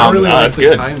 Well, I really like that's the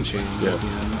good. time change. Yeah.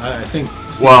 I think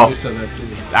Steve, Well- you said that too.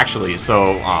 Actually, so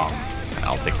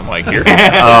I'll take the mic here.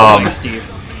 Thanks, Steve.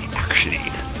 Actually,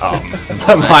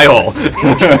 my whole.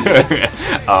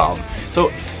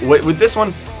 So with this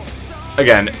one,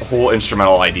 again, whole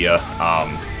instrumental idea.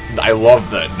 I love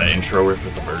the intro riff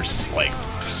with the verse, like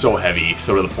so heavy,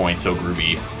 so to the point, so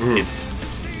groovy. It's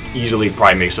easily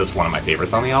probably makes this one of my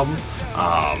favorites on the album.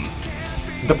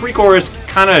 The pre-chorus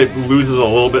kind of loses a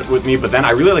little bit with me, but then I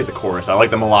really like the chorus. I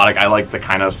like the melodic. I like the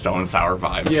kind of Stone Sour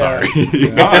vibe. Yeah. Sorry.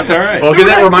 no, that's all right. Well, because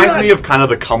it reminds me of kind of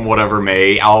the Come Whatever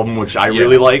May album, which I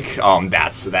really like.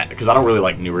 That's that because I don't really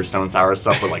like newer Stone Sour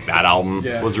stuff, but like that album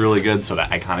was really good. So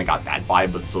that I kind of got that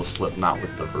vibe, but still Slipknot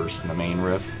with the verse and the main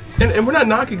riff. and we're not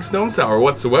knocking Stone Sour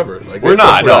whatsoever. Like We're they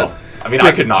not. still- No. I mean,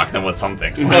 I could knock them with some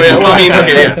things. Oh yeah, well I mean,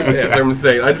 okay, yes, I'm gonna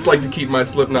say I just like to keep my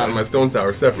Slipknot and my Stone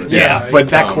Sour separate. Yeah, Yeah, but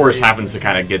that um, chorus happens to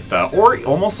kind of get the, or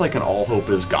almost like an All Hope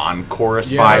Is Gone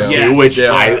chorus Yeah. vibe Yes. too, which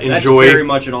Yeah. I That's enjoy, very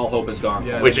much an All Hope Is Gone.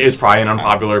 Yeah. which is probably an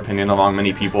unpopular opinion among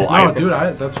many people. No, dude,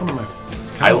 that's one of my. It's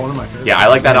kind of one of my favorites. Yeah, I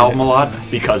like that album a lot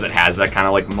because it has that kind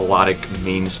of like melodic,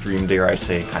 mainstream, dare I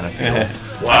say, kind of feel.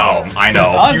 Wow, I know.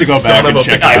 I'll have to go son back of and a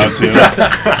check bitch.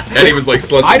 it out too. And he was like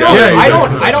sludging I don't.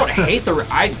 down. I don't hate the.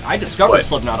 I discovered What?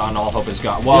 Slipknot on All Hope Is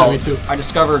Gone. Well, me too. I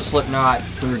discovered Slipknot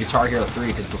through Guitar Hero 3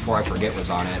 because Before I Forget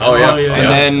was on it. Oh yeah. Oh, yeah. And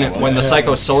then when the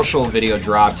Psychosocial video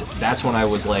dropped, that's when I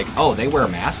was like, oh, they wear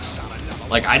masks.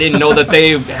 Like I didn't know that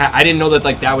I didn't know that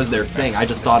like that was their thing. I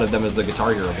just thought of them as the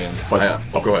Guitar Hero band. But Yeah.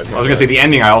 Oh, go ahead. I was gonna say the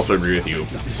ending. I also agree with you.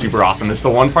 Super awesome. It's the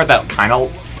one part that kind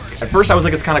of. At first, I was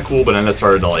like, it's kind of cool, but then it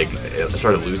started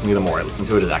losing me the more I listened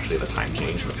to it. Is actually the time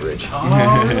change with Bridge.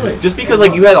 Oh, really? Just because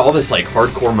like you had all this like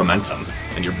hardcore momentum,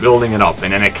 and you're building it up,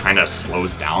 and then it kind of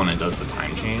slows down and does the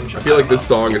time change. I feel like this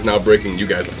song is now breaking you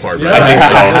guys apart. Yeah. Right?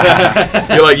 I think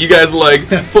so. You're like, you guys are like,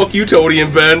 fuck you, Tony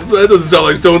and Ben. That doesn't sound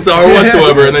like Stone Sour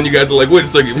whatsoever. And then you guys are like, wait a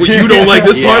second, well, you don't like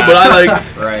this part, but I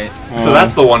like. Right. So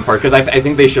that's the one part, because I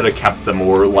think they should have kept the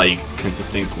more like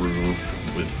consistent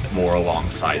groove with more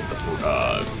alongside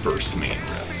the verse main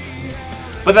riff.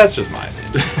 But that's just my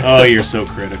opinion. Oh, you're so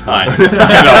critical. I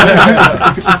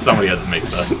know. Somebody had to make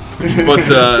that.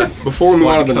 But before we move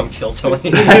on to Come kill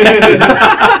Tony.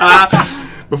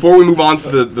 Before we move on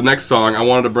to the next song, I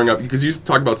wanted to bring up, because you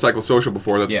talked about Psychosocial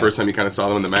before. That's Yeah. the first time you kind of saw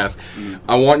them in the mask.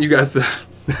 I want you guys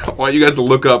to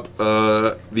look up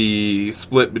the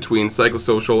split between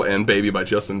Psychosocial and Baby by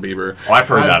Justin Bieber. Oh, I've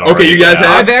heard that already. Okay, you guys have?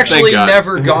 I've actually Thank God.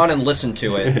 never gone and listened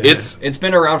to it. It's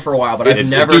been around for a while, but I've it's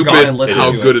never stupid gone and listened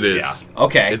how to good it. it is.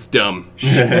 Okay. It's dumb.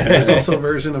 There's also a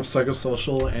version of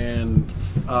Psychosocial, and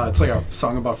it's like a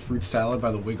song about fruit salad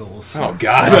by the Wiggles. Oh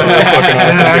God! It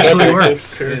actually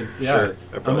works. Yeah,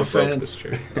 I I'm a fan. this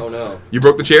chair. Oh no. You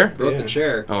broke the chair? Broke the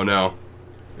chair. Oh no! All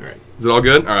right. Is it all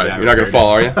good? All right, Yeah, you're not gonna very fall,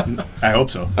 are you? I hope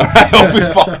so. I hope we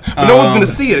fall. But no one's gonna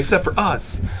see it except for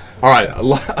us. All right,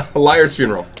 a Liar's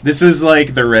Funeral. This is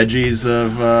like the Reggies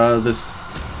of this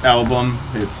album.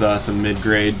 It's some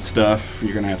mid-grade stuff.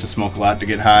 You're gonna have to smoke a lot to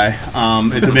get high.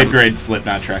 It's a mid-grade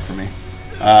Slipknot track for me.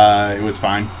 It was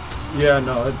fine. Yeah,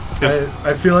 no,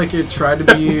 I feel like it tried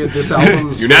to be this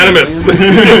album's Unanimous.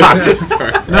 Vermilion.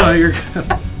 Sorry. No, you're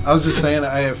good. I was just saying,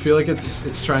 I feel like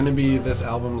it's trying to be this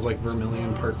album's like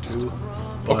Vermilion Part 2.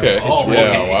 but Okay. It's Oh, really,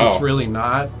 okay. Wow. It's really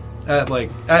not.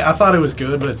 I thought it was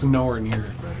good, but it's nowhere near.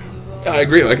 Yeah, I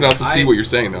agree. I can also see I- what you're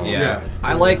saying though. Yeah.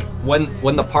 I like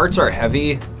when the parts are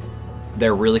heavy,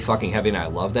 they're really fucking heavy, and I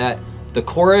love that. The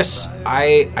chorus,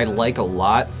 I like a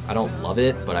lot. I don't love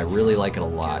it, but I really like it a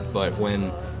lot. But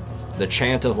when the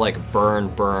chant of like burn,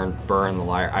 burn, burn the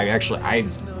liar, I actually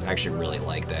really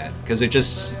like that because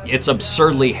it's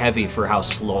absurdly heavy for how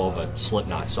slow of a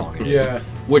Slipknot song it is. Yeah.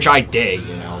 Which I dig.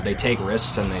 You know, they take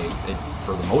risks and it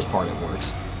for the most part it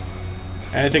works.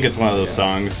 And I think it's one of those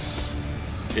songs.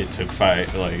 It took them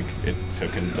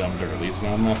to release an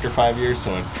album after 5 years,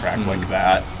 so a track like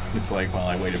that, it's like, well,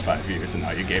 I waited 5 years and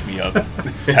now you gave me a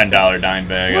 $10 dime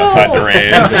bag outside the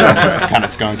rave. It's kind of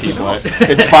skunky, but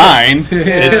it's fine.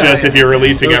 It's just if you're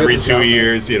releasing every 2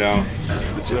 years, you know.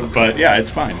 But yeah, it's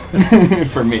fine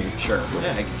for me. Sure.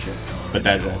 Yeah, I get you. But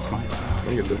that's fine.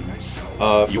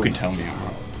 You can tell me I'm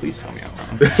wrong. Please tell me I'm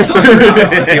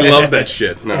wrong. He loves that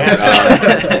shit. No.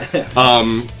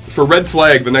 For Red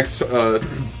Flag, the next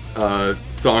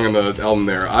song on the album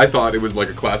there, I thought it was like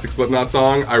a classic Slipknot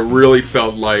song. I really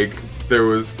felt like there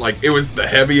was like it was the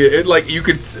heavy. It like you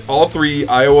could all three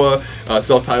Iowa,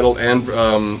 self-titled, and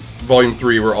Volume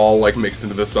 3 were all like mixed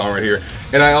into this song right here.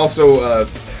 And I also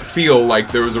feel like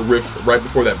there was a riff right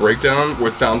before that breakdown where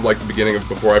it sounds like the beginning of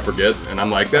Before I Forget, and I'm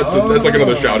like that's like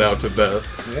another shout out to the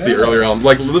earlier album.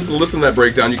 Like listen to that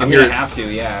breakdown. You can I'm hear gonna it. have to,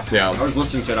 yeah. Yeah. I was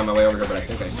listening to it on my way over here, but I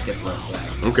think I skipped Red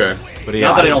Flag. Okay. But yeah,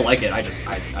 Not that I don't like it, I just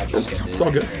skipped it. It's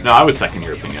all good. No, I would second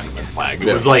your opinion on Red Flag. It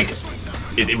Yeah. was like,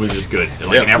 it was just good.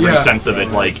 Like Yeah. in every Yeah. sense of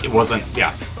it, like it wasn't.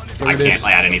 Yeah, I can't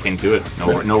add anything to it.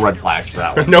 No red flags for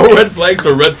that one. No red flags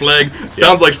for Red Flag.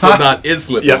 Sounds like Slipknot is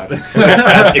Slipknot. Yep,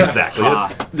 that's exactly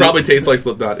it. Probably tastes like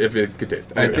Slipknot if it could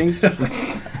taste it. I Anyways. think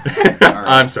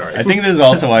I'm sorry. this is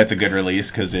also why it's a good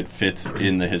release because it fits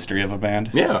in the history of a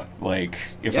band. Yeah. Like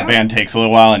if Yeah. a band takes a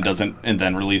little while and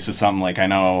then releases something, like I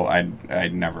know I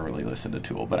never really listened to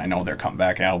Tool, but I know their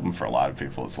comeback album for a lot of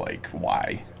people is like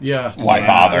why Yeah.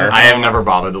 bother? I have never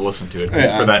bothered to listen to it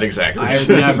for that exact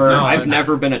reason. I've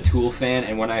never been a Tool fan,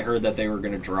 and when I heard that they were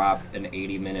gonna drop an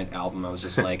 80-minute album, I was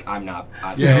just like, I'm not.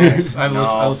 I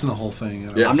listened to the whole thing.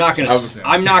 Yeah. I'm not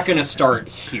gonna start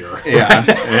here. Yeah,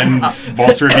 and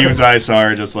most reviews I saw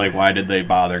are just like, why did they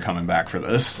bother coming back for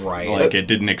this? Right. Like it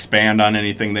didn't expand on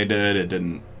anything they did. It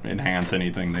didn't enhance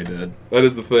anything they did. That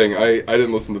is the thing. I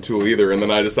didn't listen to Tool either, and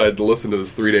then I decided to listen to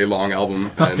this 3-day long album,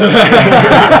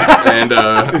 and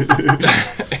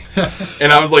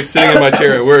I was like sitting in my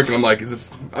chair at work, and I'm like, "Is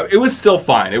this?" It was still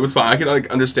fine. It was fine. I could like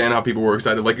understand how people were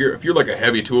excited. Like, if you're like a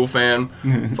heavy Tool fan,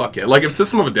 fuck yeah. Like if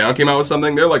System of a Down came out with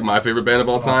something, they're like my favorite band of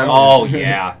all time. Oh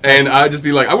yeah. And I'd just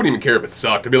be like, I wouldn't even care if it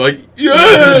sucked. I'd be like, yeah.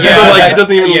 Yeah, So like it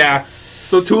doesn't even. Yeah.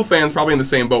 So Tool fans probably in the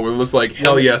same boat where they're just like,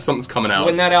 hell yeah, something's coming out.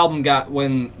 When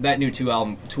that new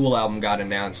Tool album got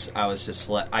announced, I was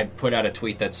just I put out a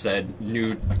tweet that said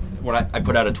new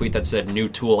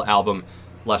Tool album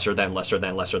lesser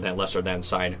than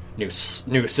sign new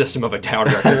System of a Down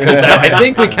record, because I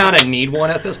think we kind of need one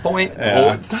at this point.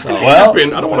 Yeah. Well,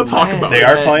 I don't want to talk about They it.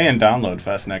 are playing Download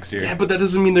Fest next year. Yeah, but that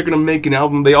doesn't mean they're going to make an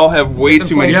album. They all have way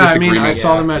too many Yeah, I mean, disagreements. I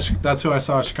saw them that's who I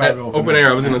saw at At Chicago Open Air,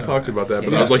 I was going to talk to you about that,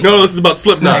 but Yeah, I was like, I've no, this is about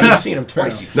Slipknot. You've seen him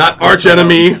twice. Not Arch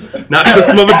Enemy, not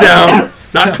System of a Down,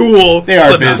 not Tool. They are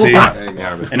Slipknot. busy.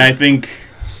 Yeah. And I think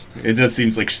it just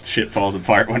seems like shit falls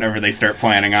apart whenever they start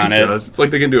planning on it. It's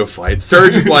like they can do a fight.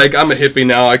 Surge is like, I'm a hippie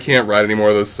now. I can't write any more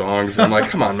of those songs. I'm like,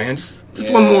 come on, man, just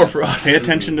one more for us. Pay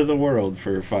attention to the world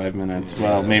for 5 minutes.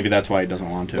 Well, maybe that's why he doesn't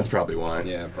want to. That's probably why.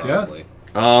 Yeah, probably.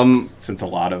 Since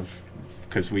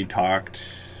because we talked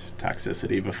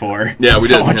toxicity before. Yeah, we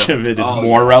so did, much yeah. of it is Oh,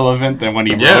 more relevant than when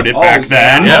he Yeah. wrote it Oh, back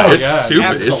yeah. then. Yeah, it's yeah,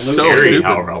 stupid. It's so absolutely. stupid.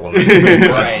 How relevant.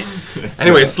 Right.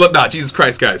 Anyway, Slipknot, Jesus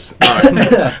Christ, guys.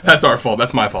 That's our fault.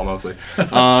 That's my fault, mostly.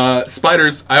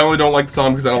 Spiders, I only don't like the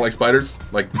song because I don't like spiders.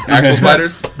 Like, actual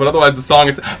spiders. But otherwise, the song,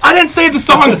 I didn't say the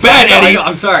song's bad, Eddie!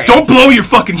 I'm sorry. Don't blow your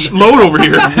fucking load over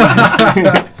here.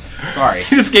 Sorry.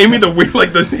 He just gave me the weird, like,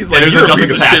 he's like, There's you're just a like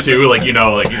a piece of shit. tattoo, like, you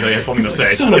know, like he has something to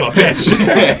say. Son of a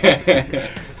bitch.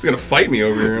 He's gonna fight me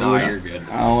over here. No, you're good.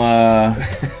 I'll,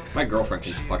 My girlfriend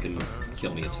can fucking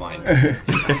kill me. It's fine.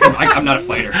 I'm not a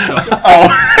fighter, so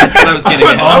that's what I was getting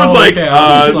at. I was like, okay,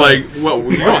 I'm like, well,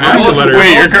 we don't have to let her.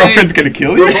 wait, your both saying- girlfriend's gonna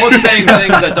kill We're you? both saying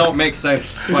things that don't make sense.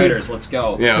 Spiders, let's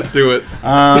go. Yeah, let's do it.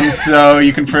 So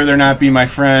you can further not be my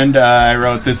friend. I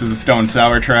wrote This Is a Stone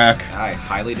Sour track. I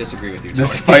highly disagree with you, The Tony.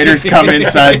 spiders come in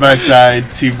side by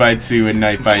side, 2 by 2, and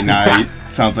night by night.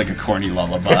 Sounds like a corny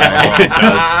lullaby. It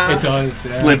does. It does.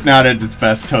 Yeah. Slipknot at its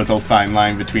best toes a fine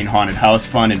line between haunted house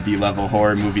fun and B-level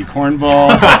horror movie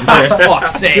cornball. For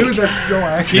fuck's sake. Dude, that's so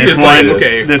accurate. This is like, one,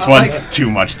 okay. this I one's like too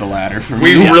much the latter for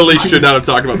We me. really should not have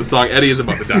talked about the song. Eddie is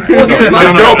about to die. here's my-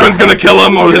 His girlfriend's gonna kill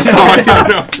him over this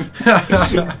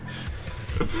song.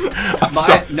 I'm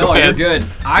sorry. No, Go you're ahead.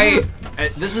 good.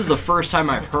 This is the first time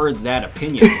I've heard that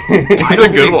opinion. I a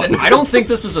don't good think one. I don't think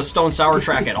this is a Stone Sour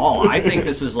track at all. I think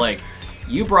this is like,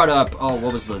 you brought up. Oh,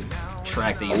 what was the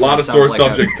track that you A said lot of sounds sore like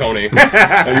subjects, Tony.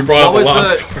 And you brought up a lot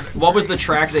of sore. What was the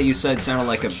track that you said sounded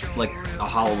like a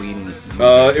Halloween?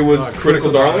 It was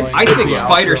Critical Darling. I think Yeah,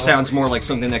 Spider outro. sounds more like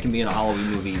something that can be in a Halloween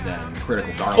movie than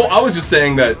Critical Darling. Oh, I was just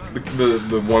saying that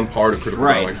the one part of Critical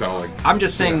Right. Darling sounded like. I'm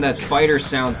just saying that Spider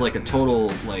sounds like a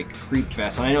total like creep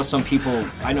fest, and I know some people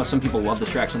love this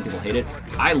track, some people hate it.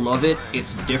 I love it.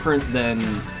 It's different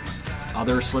than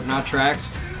other Slipknot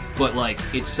tracks, but like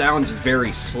it sounds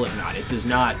very Slipknot. It does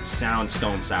not sound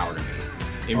Stone Sour to me.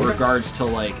 In regards to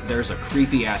like, there's a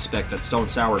creepy aspect that Stone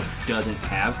Sour doesn't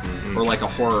have, or like a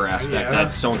horror aspect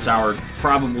that Stone Sour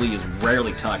probably is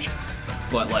rarely touched.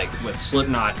 But like with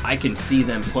Slipknot, I can see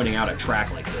them putting out a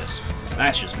track like this.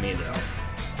 That's just me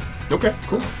though. Okay,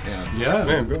 cool. Yeah.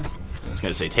 Man, go. I was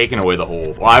gonna say, taking away the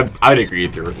whole. Well, I'd agree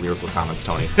with your lyrical comments,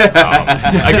 Tony.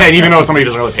 Again, even though somebody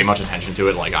doesn't really pay much attention to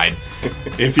it, like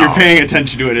If you're paying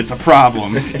attention to it, it's a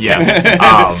problem.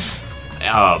 yes.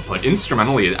 But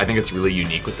instrumentally, I think it's really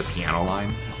unique with the piano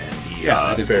line and the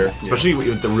Yeah, That's fair. especially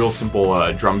with the real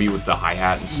simple drum beat with the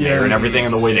hi-hat and snare Yeah. and everything,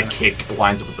 and the way the kick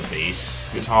lines up with the bass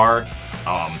guitar.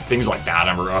 Things like that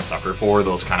I'm a sucker for,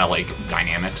 those kind of like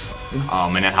dynamics.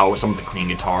 And then how some of the clean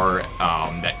guitar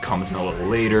that comes in a little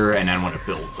later, and then when it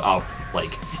builds up,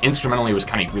 like instrumentally it was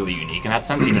kind of really unique in that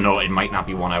sense, even though it might not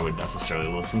be one I would necessarily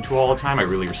listen to all the time. I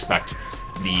really respect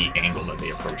the angle that they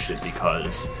approached it,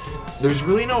 because there's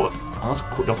really no, don't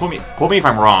quote me if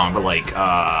I'm wrong, but like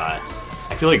I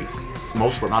feel like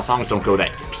most Slipknot songs don't go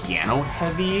that piano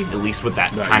heavy, at least with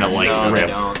that kind of like No, they riff.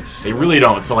 don't. They really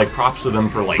don't. So like, props to them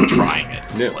for like trying it.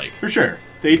 Yeah. Like, For sure.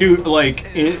 They do,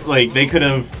 like they could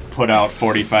have put out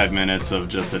 45 minutes of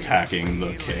just attacking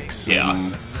the kicks. Yeah.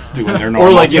 And doing their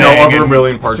normal or like, you know, thing, Over a and-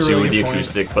 Million Part That's a 2 really with the good point.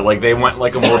 acoustic, but like they went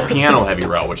like a more piano heavy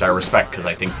route, which I respect, because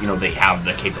I think, you know, they have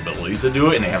the capabilities to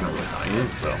do it, and they haven't really done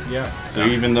it. So Yeah. So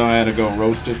even though I had to go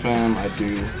roasted fam, I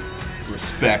do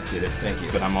respect it. Thank you.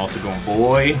 But I'm also going,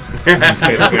 boy.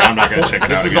 Basically, I'm not gonna check it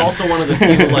This out is again. also one of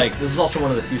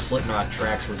the few Slipknot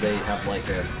tracks where they have like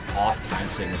a off time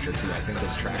signature too. I think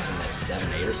this track's in like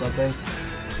 7/8 or something,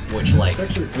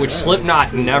 which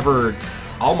Slipknot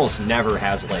almost never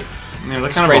has like yeah,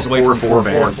 that's strays away from 4/4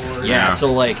 band. 4/4. Yeah,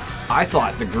 so like I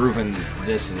thought the groove in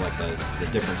this and like the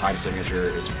different time signature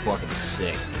is fucking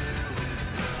sick.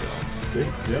 So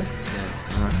Yeah.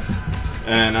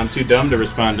 And I'm too dumb to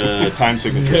respond to time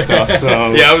signature stuff,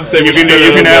 so Yeah, I would say you when you can, said you it,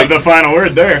 I can was have like- the final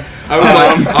word there. I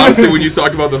was like, honestly, when you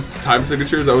talked about the time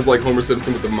signatures, I was like Homer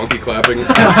Simpson with the monkey clapping. Yeah,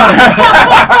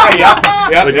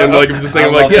 Like, I'm just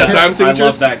thinking, like, yeah, time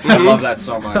signatures. I love that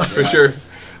so much. For sure.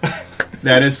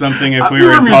 That is something if we We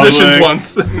were were in musicians public,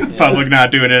 once. public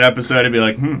not doing an episode, I'd be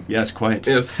like, yes, quite.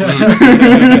 Yes.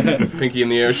 Pinky in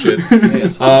the air shit.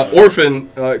 Orphan,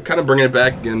 kind of bringing it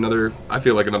back again. I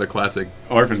feel like another classic.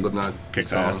 Orphan Slipknot kicks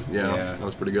song. ass. Yeah, Yeah. that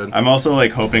was pretty good. I'm also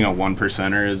like hoping a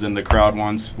 1%er is in the crowd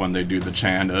once when they do the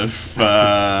chant of,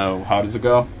 how does it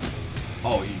go?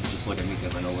 Oh, you just look at me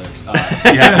because I know lyrics. Yeah,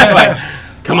 That's why.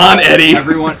 Come on, Eddie.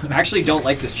 Everyone I actually don't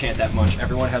like this chant that much.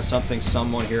 Everyone has something.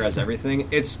 Someone here has everything.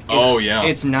 It's Oh, yeah.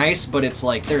 It's nice, but it's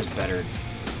like there's better.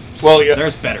 Well, yeah.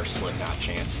 There's better Slipknot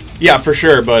chants. Yeah, for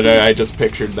sure, but I just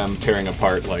pictured them tearing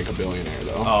apart like a billionaire,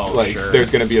 though. Oh, like, sure. There's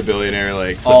going to be a billionaire,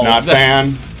 like, Slipknot that-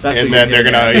 fan, that's and what then you're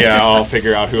they're going getting to, all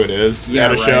figure out who it is Yeah,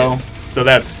 at a right. show. So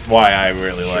that's why I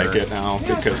really like Sure. it now,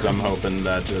 because I'm hoping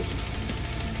that just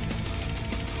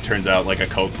turns out like a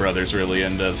Koch brother's really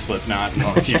into Slipknot.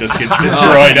 He just gets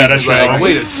destroyed at a He's show. like,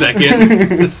 wait a second.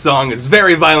 This song is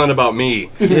very violent about me.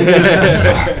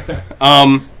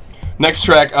 Next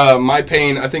track, My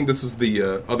Pain. I think this was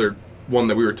the other one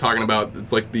that we were talking about.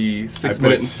 It's like the 6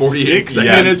 minute and 48 6 seconds.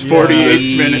 minutes, 48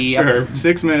 Yeah. minutes, or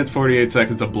 6 minutes, 48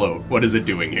 seconds of bloat. What is it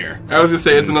doing here? I was gonna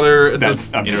say it's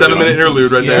That's- a I'm 7-minute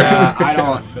interlude right Yeah, I Kinda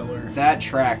don't. filler. That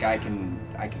track I can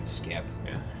skip.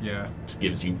 Yeah. Just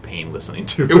gives you pain listening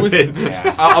to there. It was.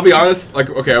 Yeah. I'll be honest. Like,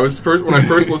 okay, when I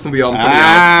first listened to the album coming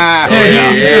Ah, out.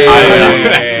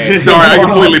 Sorry, I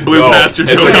completely blew No, past your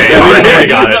it's joke. okay. I'm He's sorry.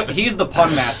 got it. He's the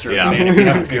pun master. Yeah. Man, if you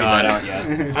haven't figured that out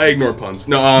yet. I ignore puns.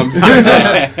 No,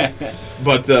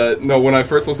 but no, when I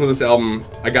first listened to this album,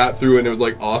 I got through it and it was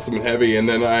like awesome and heavy, and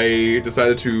then I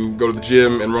decided to go to the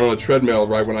gym and run on a treadmill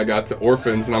right when I got to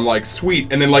Orphans, and I'm like,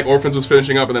 sweet. And then like Orphans was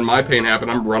finishing up, and then My Pain happened.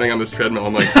 I'm running on this treadmill.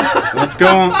 I'm like, let's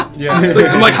go. Yeah.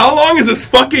 I'm like, how long is this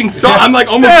fucking song? I'm like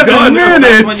almost 7 done.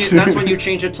 minutes. That's when you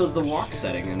change it to the walk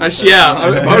setting. And If I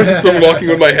would have just been walking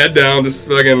with my head down, just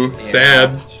fucking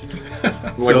sad.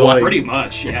 Like, So, what? like- pretty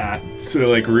much, yeah. So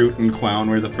like Root and Clown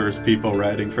were the first people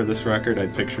writing for this record. I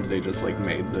pictured they just like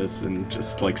made this and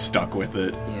just like stuck with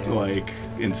it, Yeah. like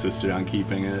insisted on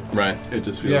keeping it. Right. It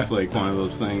just feels Yeah. like one of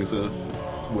those things of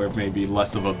where maybe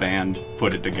less of a band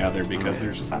put it together because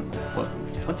there's just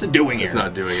what's it doing here? It's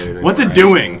not doing anything. What's it Right.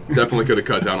 doing? Definitely could have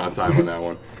cut down on time on that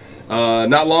one.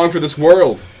 Not Long for This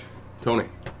World. Tony.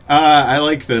 I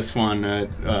like this one.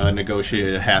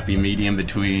 Negotiated a happy medium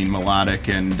between melodic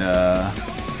and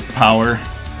power.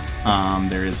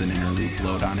 There is an interlude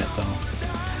load on it though.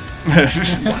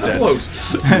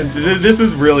 This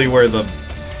is really where the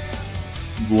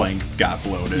length got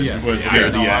bloated. Yes. Was Yeah, near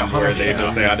the no, end where they 100%.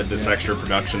 just added this extra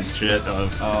production shit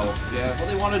of. Oh, yeah. Well,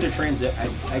 they wanted to transit.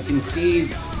 I can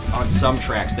see on some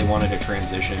tracks they wanted to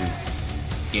transition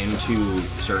into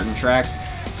certain tracks,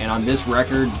 and on this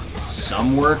record,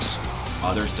 some works,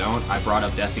 others don't. I brought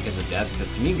up Death Because of Death because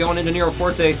to me, going into Nero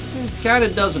Forte kind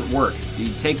of doesn't work. You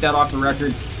take that off the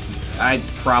record, I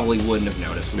probably wouldn't have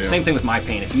noticed. Yeah. Same thing with My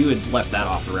Pain. If you had left that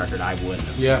off the record, I wouldn't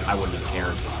have. Yeah. I wouldn't have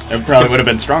cared. It probably would have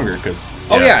been stronger because.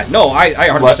 Oh yeah, no, I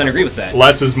 100% agree with that.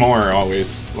 Less is more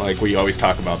always. Like we always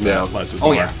talk about that. Yeah. Less is Oh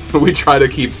more. yeah. We try to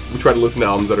listen to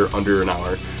albums that are under an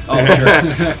hour. Oh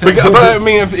sure. But I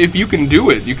mean, if you can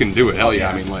do it, you can do it. Hell yeah.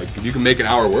 I mean, like, if you can make an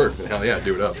hour work, then hell yeah,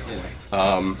 do it up.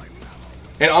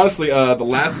 And honestly, the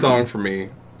last song for me,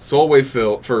 Soulway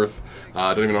Firth,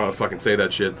 I don't even know how to fucking say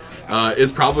that shit,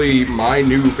 is probably my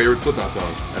new favorite Slipknot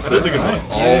song. That is a good one.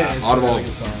 Yeah, it's a Audible. really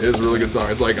good song. It is a really good song.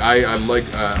 It's like, I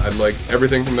like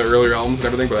everything from their earlier albums and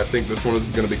everything, but I think this one is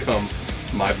going to become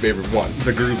my favorite one.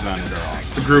 The grooves on it are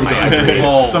awesome. The grooves on it.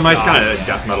 Oh, Some nice God. kind of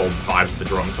death metal vibes at the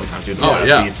drums sometimes. The Oh blast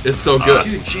yeah, beats. it's so good.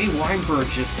 Dude, Jay Weinberg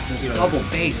just does double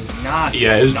bass, not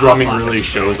Yeah, his stop drumming on really this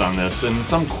shows on this, and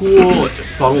some cool,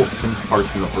 subtle synth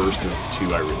parts in the verses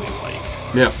too. I really like.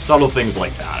 Yeah. Subtle things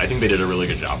like that. I think they did a really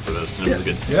good job for this, and it was a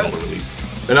good single to release.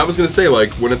 And I was gonna say,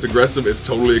 like, when it's aggressive, it's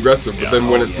totally aggressive. But Yeah. then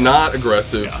when Oh, it's yeah. not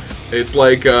aggressive, Yeah. it's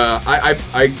like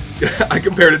I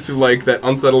compared it to like that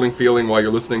unsettling feeling while you're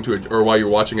listening to it or while you're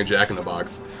watching a Jack in the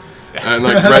Box. And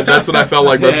like that's what I felt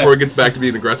like right before it gets back to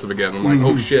being aggressive again. I'm like,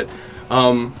 oh shit.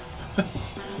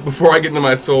 Before I get into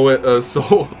my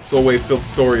Soulway Filth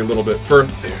story a little bit, I don't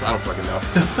fucking know.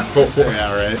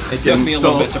 Yeah, right. It took me a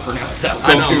So- little bit to pronounce that.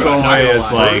 I know. Soulway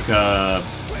is like a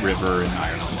river in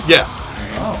Ireland. Yeah.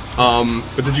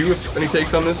 But did you have any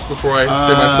takes on this before I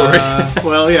say my story?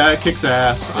 Well, yeah, it kicks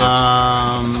ass.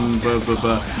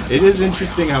 It is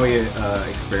interesting how he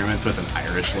experiments with an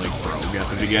Irish like brogue at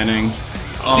the beginning.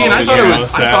 See, and I Did thought you it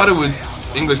notice that? thought it was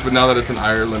English, but now that it's in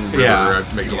Ireland, Yeah.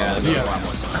 it makes a lot Yeah, of that's sense. a lot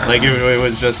more sense. Like it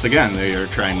was just again they are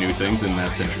trying new things and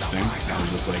that's interesting. I was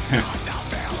just like,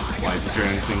 why is he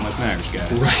trying to sing like an Irish guy?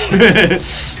 Right.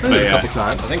 But A yeah, couple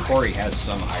times. I think Corey has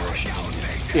some Irish in him.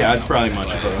 Yeah, it's probably much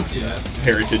of a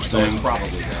heritage So it's thing. probably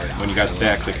there. When you got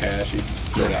stacks of cash, you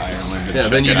go to Ireland and Yeah,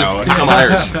 check then you it just out. become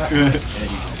Irish.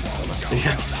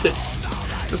 Yeah, that's it.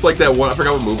 Just like that one, I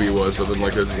forgot what movie it was, but then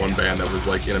like there's one band that was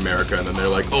like in America, and then they're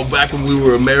like, "Oh, back when we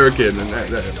were American," and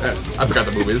I forgot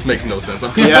the movie. This makes no sense.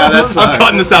 I'm I'm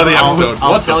cutting this out of the episode.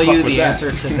 I'll What the tell fuck you was the that?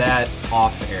 answer to that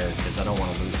off air because I don't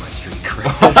want to lose my street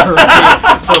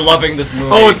cred for loving this movie.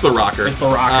 Oh, it's The Rocker. It's The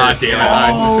Rocker. Ah,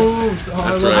 damn it.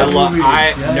 That's right. I love.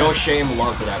 Yes. No shame,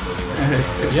 loved that movie. When I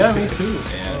was younger. Yeah, me too.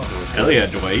 Hell yeah,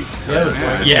 Dwight. Yeah, that's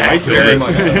right. Yes, Dwight very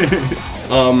Dills. much.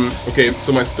 So. Okay,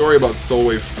 so my story about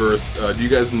Solway Firth. Do you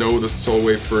guys know the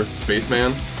Solway Firth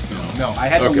Spaceman? No. I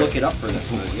had to Okay. look it up for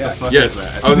this movie. Yeah. Fuck Yes, is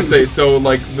that? I was gonna say. So,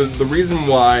 like, the reason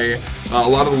why a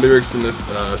lot of the lyrics in this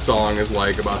song is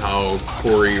like about how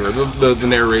Corey or the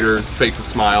narrator fakes a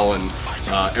smile and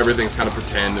everything's kind of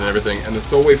pretend and everything. And the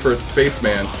Solway Firth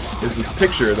Spaceman is this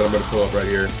picture that I'm gonna pull up right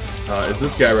here. Is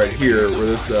this guy right here, where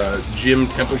this Jim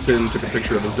Templeton took a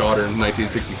picture of his daughter in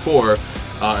 1964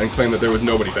 and claimed that there was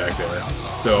nobody back there.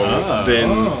 So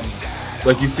then.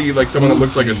 Like, you see, like, someone that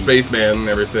looks like a spaceman and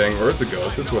everything, or it's a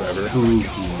ghost, it's whatever.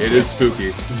 It is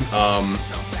spooky.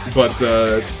 But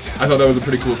I thought that was a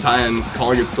pretty cool tie-in,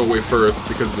 calling it Solway Firth,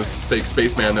 because of this fake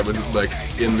spaceman that was, like,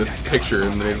 in this picture,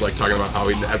 and then he's, like, talking about how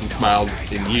he hasn't smiled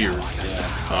in years.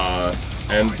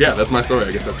 And, yeah, that's my story.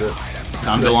 I guess that's it.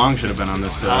 Tom DeLonge should have been on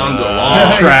this Tom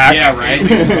DeLonge. track. Yeah,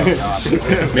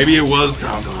 right. Maybe it was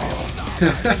Tom DeLonge.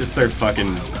 Just their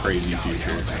fucking crazy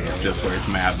future. Just where it's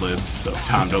Mad Libs, so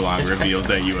Tom DeLonge reveals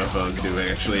that UFOs do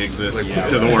actually exist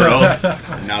to the world.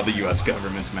 And now the U.S.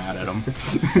 government's mad at them.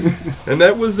 And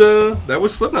that was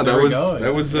Slipknot. There That we was go.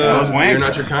 that was Wank. You're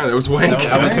Not Your Kind. That was Wank.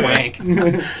 That was wank.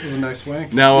 It was a nice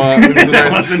wank. Now it was a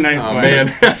nice, That's a nice oh,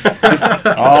 wank.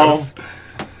 man. All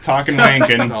talking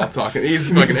wanking. All talking. He's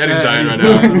fucking Eddie's dying right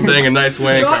now. Saying a nice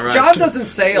wank. all right. John doesn't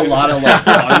say a lot of like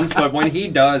puns, but when he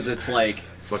does, it's like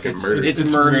Fucking murder. it's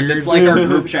It's murders. weird. It's like our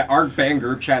group chat, our band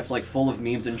group chat's like full of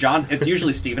memes, and John. It's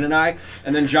usually Steven and I,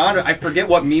 and then John. I forget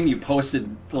what meme you posted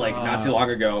like not too long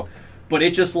ago, but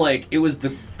it just like it was the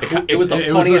funniest It was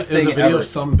thing a video ever. of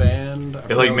some band.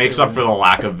 It like makes up for the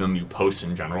lack of them you post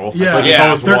in general. Yeah. It's like Yeah. he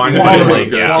posts They're one, quality. but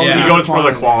like, yeah. Yeah. He goes for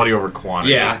the Quality. quality over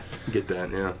quantity. Yeah. Get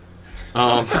that, yeah.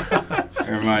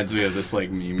 It reminds me of this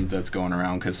like meme that's going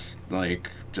around because like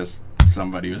just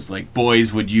somebody was like,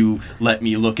 "Boys, would you let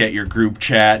me look at your group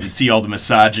chat and see all the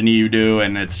misogyny you do?"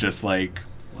 And it's just like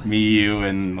me, you,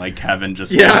 and like Kevin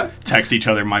just text each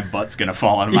other. My butt's gonna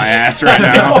fall on my ass right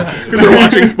now. Because we're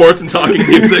watching sports and talking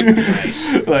music.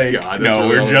 Like, God, that's no, really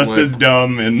we're all just I'm as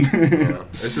dumb and. Yeah.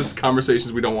 It's just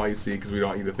conversations we don't want you to see because we don't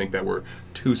want you to think that we're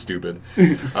too stupid.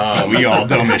 We all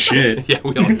dumb as shit. Yeah,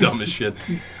 we all dumb as shit.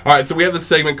 All right, so we have this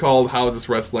segment called "How Is This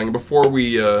Wrestling?" Before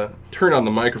we turn on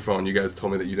the microphone, you guys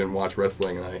told me that you didn't watch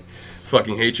wrestling, and I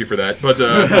fucking hate you for that. But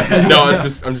no, I'm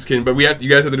just kidding. But you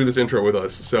guys have to do this intro with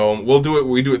us, so we'll do it.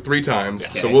 We do it 3 times,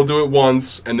 so we'll do it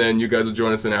once, and then you guys will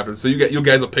join us in after. So you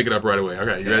guys will pick it up right away.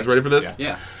 Okay, you guys ready for this?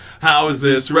 Yeah. How is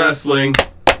this wrestling?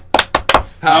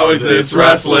 How is this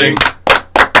wrestling?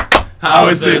 How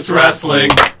is this wrestling?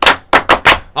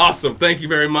 Awesome, thank you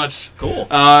very much. Cool.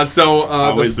 How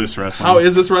is this wrestling? How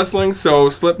is this wrestling? So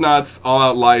Slipknot's All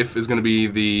Out Life is going to be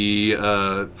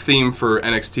the theme for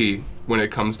NXT when it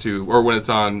comes to, or when it's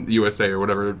on USA or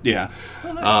whatever. Yeah.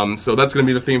 So that's going to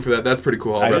be the theme for that. That's pretty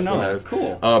cool. How I didn't wrestling know that. is.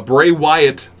 Cool. Bray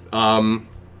Wyatt,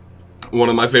 one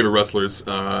of my favorite wrestlers,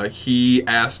 he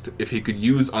asked if he could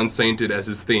use Unsainted as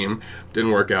his theme.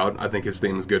 Didn't work out. I think his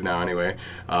theme is good now anyway.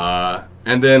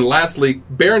 And then lastly,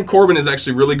 Baron Corbin is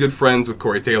actually really good friends with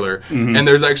Corey Taylor. Mm-hmm. And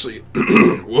there's actually,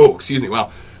 whoa, excuse me,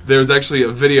 wow. There's actually a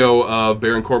video of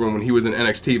Baron Corbin when he was in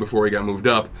NXT before he got moved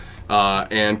up.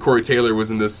 And Corey Taylor was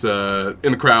in this in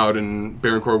the crowd, and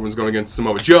Baron Corbin was going against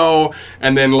Samoa Joe.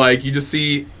 And then, like, you just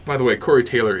see. By the way, Corey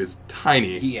Taylor is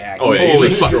tiny. Oh, yeah, Holy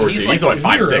he's fuck. like, He's he's like-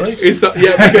 like is he 5'6". It's,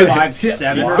 yeah, because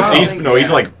 5'7" or Wow. something.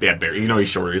 He's like you know he's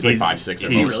shorter. He's like 5'6".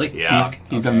 Is he really? Yeah.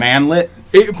 He's a manlet.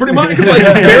 pretty much, 'cause, like,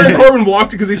 Baron Corbin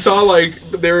walked because he saw, like,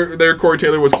 there Corey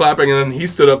Taylor was clapping, and then he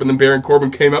stood up, and then Baron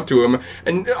Corbin came up to him,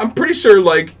 and I'm pretty sure,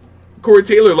 like, Corey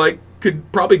Taylor, like, could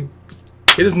probably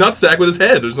hit his nutsack with his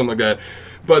head or something like that.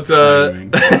 But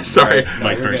sorry,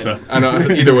 Vice versa. I know.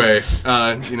 Either way,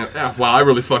 wow, I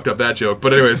really fucked up that joke.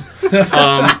 But anyways,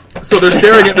 so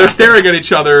they're staring at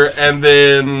each other, and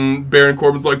then Baron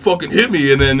Corbin's like, "Fucking hit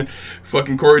me," and then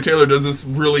fucking Corey Taylor does this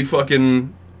really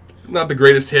fucking. Not the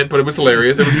greatest hit, but it was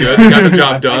hilarious. It was good. Got the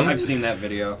job done. I've seen that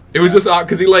video. It was just odd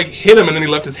because he like hit him and then he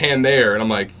left his hand there, and I'm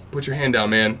like, "Put your hand down,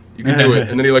 man. You can do it."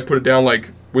 And then he like put it down like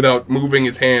without moving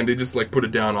his hand. He just like put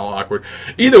it down all awkward.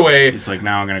 Either way, He's like,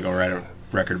 now I'm gonna go right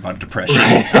record about depression.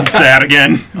 I'm sad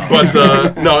again. But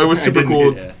no, it was super didn't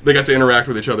cool. get that. They got to interact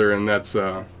with each other, and that's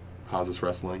How's This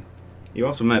Wrestling. You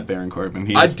also met Baron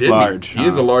Corbin. I He's did. large. He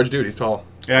is a large dude. He's tall.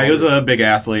 Yeah, he was a big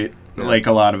athlete, Yeah. like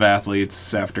a lot of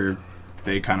athletes after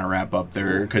they kind of wrap up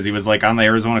there, because he was like on the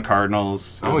Arizona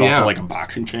Cardinals. He was Oh, yeah. also like a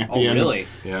boxing champion. really?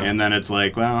 Yeah. And then it's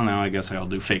like, well, now I guess I'll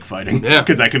do fake fighting. Yeah.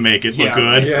 Because I can make it look Yeah.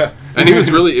 good. Yeah. And he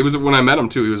was really. It was when I met him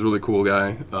too. He was a really cool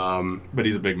guy. But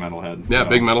he's a big metalhead. Yeah, so.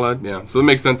 big metalhead. Yeah, so it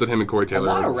makes sense that him and Corey A Taylor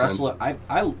lot are of friends. wrestler,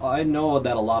 I know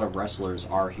that a lot of wrestlers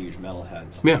are huge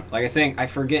metalheads. Yeah. Like I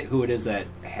forget who it is that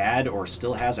had or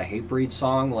still has a Hatebreed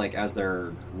song like as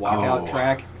their walkout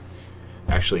track.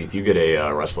 Actually, if you get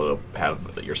a wrestler to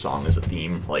have your song as a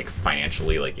theme, like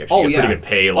financially, like you Oh, actually get yeah. pretty good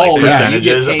pay, like Oh, yeah.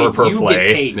 percentages You get paid- per you play.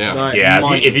 Get paid. Yeah. Yeah,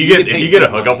 Money. if you get paid a good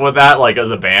hookup money. with that, like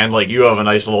as a band, like you have a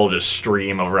nice little just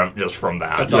stream of just from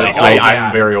that. That's Like, awesome. I'm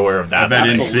Yeah. very aware of I that. bet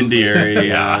Absolutely. Incendiary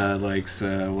Yeah. likes,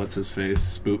 what's his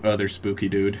face? Other spooky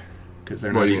dude. Because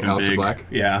they're What, not you mean even Aleister big. Black?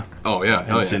 Yeah. Oh yeah, hell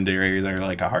yeah. Incendiary, they're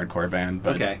like a hardcore band.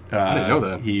 But, Okay. I didn't know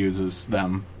that. He uses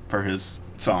them for his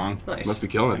song. Nice. Must be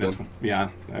killing it And it's, then. yeah,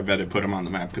 I bet it put him on the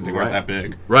map because they Right. weren't that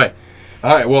big. Right.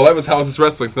 All right. Well, that was How's This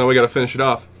Wrestling. So now we got to finish it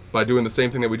off by doing the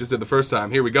same thing that we just did the first time.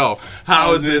 Here we go.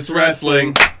 How is this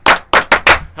wrestling?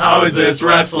 How is this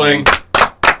wrestling?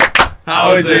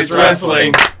 How is this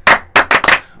wrestling?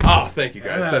 Oh, thank you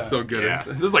guys. That's so good. Yeah.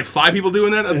 There's like 5 people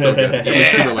doing that. That's so good. It's really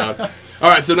super loud. All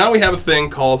right, so now we have a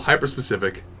thing called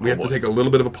hyperspecific. We have to take a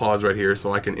little bit of a pause right here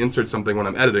so I can insert something when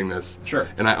I'm editing this. Sure.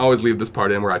 And I always leave this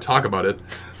part in where I talk about it.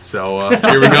 So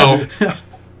here we go.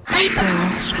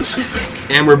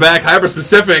 And we're back, hyper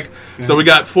specific. So we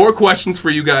got 4 questions for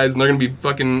you guys, and they're gonna be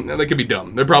fucking. They could be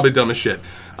dumb. They're probably dumb as shit.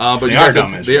 But They you are guys dumb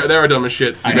have to- as they shit. are, they are dumb as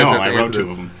shit. So I you guys know, have to I wrote answer 2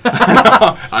 this. of them.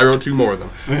 I wrote 2 more of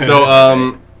them.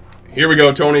 So here we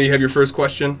go, Tony. You have your first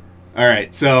question. All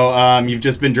right, so you've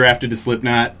just been drafted to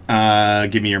Slipknot.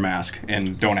 Give me your mask,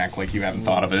 and don't act like you haven't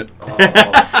thought of it. Oh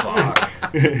fuck.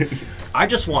 I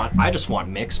just want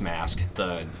Mick's mask.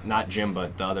 Not Jim,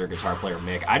 but the other guitar player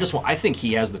Mick. I think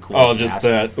he has the coolest mask.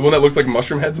 The one that looks like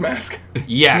Mushroom Head's mask.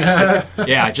 Yes.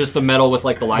 Yeah, just the metal with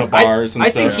like the lines. The bars and I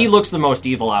think stuff. he looks the most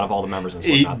evil out of all the members in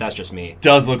Slipknot. That's just me.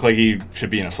 Does look like he should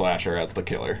be in a slasher as the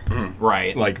killer.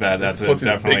 Right. Like that. That's Plus he's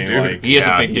a definitely big dude. like He is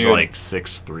a big he's dude. like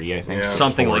 6'3", I think. Yeah.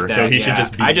 Something 6'4". like that. So he should yeah.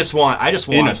 just be I just want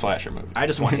in a slasher movie. I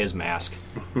just want his mask.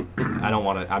 I don't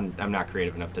want to. I'm not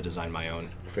creative enough to design my own.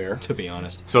 Fair. To be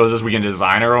honest. So is this we can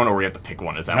design our own, or we have to pick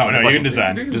one? Is that No, what no, the you can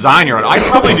question- design. Design your own. I'd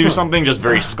probably do something just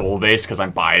very skull based because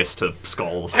I'm biased to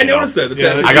skulls. I you know? noticed that. The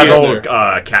Yeah, tattoo I got the on old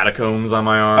there. catacombs on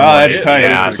my arm. Oh, that's tight. Yeah,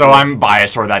 That's so pretty I'm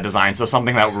biased toward that design. So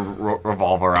something that would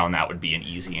revolve around that would be an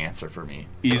easy answer for me.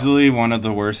 Easily one of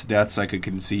the worst deaths I could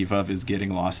conceive of is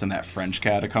getting lost in that French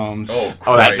catacombs.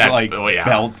 Oh, that- Christ. that- like oh, yeah.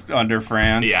 belt under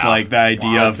France. Yeah. Like the idea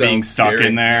Wow, of that being sounds stuck scary.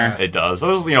 in there. It does.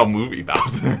 There's movie about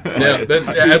Yeah, that's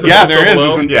as a Yeah, book there so is. below,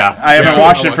 isn't- Yeah. I haven't Yeah,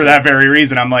 watched I'll it for watch that very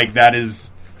reason. I'm like, that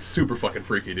is super fucking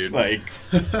freaky, dude. like.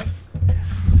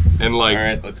 And like, All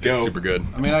right, let's it's go. super good.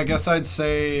 I mean, I guess I'd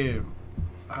say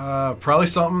probably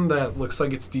something that looks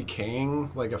like it's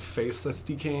decaying, like a face that's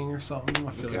decaying or something.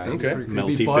 I feel like that'd be Okay. pretty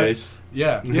creepy. Melty but- face.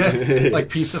 Yeah, yeah, like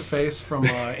Pizza Face from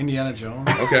Indiana Jones.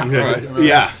 Okay, all right.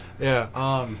 Yeah.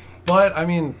 Yeah. But I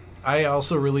mean, I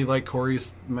also really like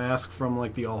Corey's mask from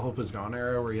like the All Hope Is Gone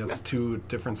era, where he has 2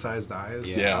 different sized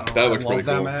eyes. Yeah, I don't know, that I looks love pretty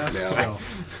that cool. mask. Yeah. So,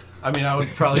 I mean, I would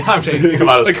probably just take. Think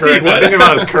about his Like, current. Steve, what? Think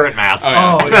about his current mask.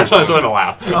 Oh, that's why I was going to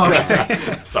laugh.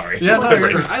 Okay. Sorry. Yeah, no, I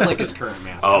you're- like his current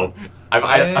mask. Oh,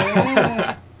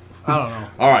 I don't know.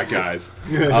 All right, guys.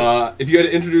 If you had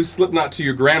to introduce Slipknot to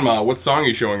your grandma, what song are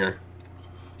you showing her?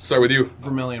 Start with you.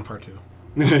 Vermilion Part 2.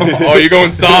 Oh, you're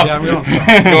going soft. Yeah, I'm going.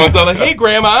 Going soft. Like, hey,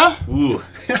 grandma. ooh.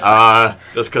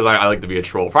 Just because I like to be a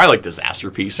troll. Probably like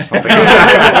Disaster Piece or something.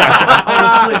 I'm gonna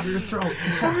slit your throat.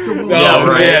 Fuck the woman. Oh,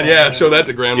 right. man, yeah. Show that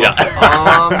to grandma.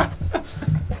 yeah.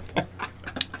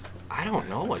 I don't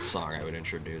know what song I would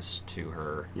introduce to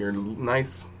her. You're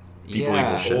nice. People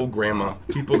yeah. equal shit. Old grandma.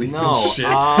 People eat No. shit.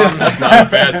 That's not a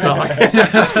bad song.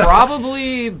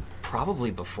 Probably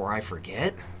Before I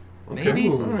Forget. Maybe.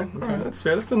 All right, that's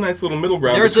fair. That's a nice little middle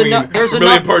ground There's between there's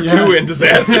Vermilion enough- Part 2 and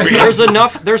Disaster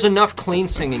Piece. There's enough clean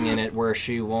singing in it where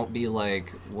she won't be like,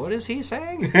 what is he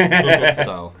saying?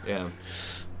 So yeah.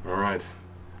 All right.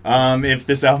 If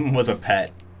this album was a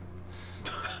pet,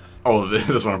 Oh,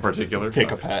 this one in particular.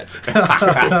 pick a pet.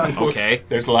 Okay.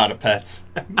 There's a lot of pets.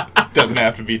 Doesn't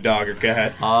have to be dog or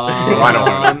cat.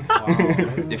 I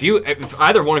don't. If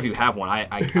either one of you have one, I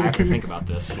have to think about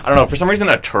this. I don't know. For some reason,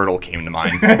 a turtle came to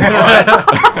mind. All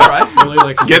right. Really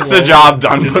like Gets the slow, job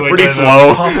done, Just but like pretty that,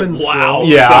 slow. tough and Wow. slow.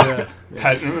 Yeah.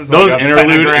 Those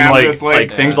interlude and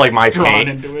like things like my drawn pain,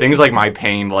 into it. things like my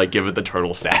pain, like give it the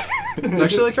turtle status. It's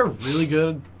actually like a really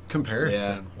good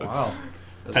comparison. Wow.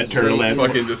 Pet turtle that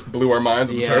Fucking just blew our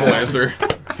minds with the Yeah. turtle answer.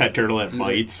 pet turtle that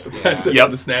bites. That's it.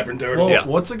 Yep. The snapping turtle. Well, Yeah.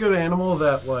 what's a good animal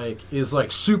that like is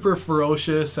like super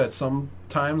ferocious at some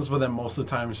times, but then most of the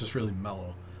time it's just really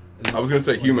mellow? I was gonna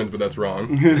say humans, but that's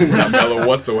wrong. Not mellow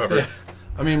whatsoever.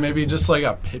 I mean, maybe just like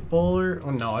a pit bull or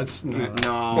no, it's no.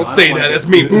 Don't say that. That's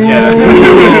me. I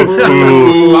don't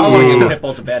want to give pit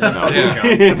bulls a bad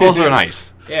name. The bulls are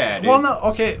nice. Yeah, dude. Well, no,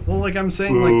 okay. Well, like I'm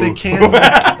saying, like they can. All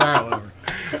right, whatever.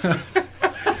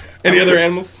 Any other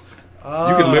animals? You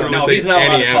can literally no, say he's not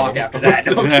allowed any to talk animal. after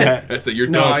that. That's it. You're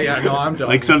No, done. yeah, no, I'm done.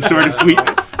 Like some sort of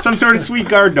sweet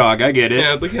guard dog. I get it.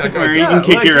 Yeah, it's like Where he yeah, can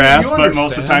kick like, your you ass, but most of the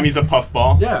understand. time he's a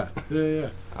puffball. Yeah, yeah.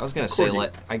 I was gonna say,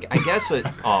 I guess it.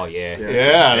 Oh yeah.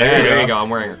 Yeah, There you go. I'm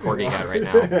wearing a corgi hat right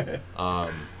now.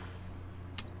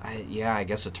 I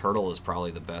guess a turtle is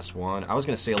probably the best one. I was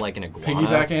gonna say like an iguana.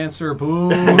 Piggyback answer.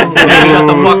 Boom. Hey, shut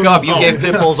the fuck up! You gave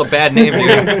pit bulls a bad name,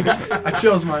 dude. I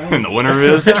chose my And own. the winner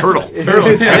is turtle. I think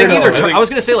either. I was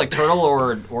gonna say like turtle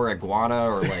or iguana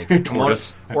or like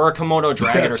Tortoise. Komodo or a Komodo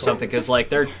dragon or something because like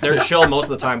they're chill most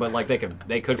of the time, but like they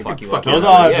could fuck you up. Those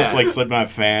all have Yeah. just like Slipknot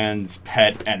fans'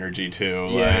 pet energy too.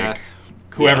 Yeah. Like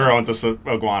whoever owns a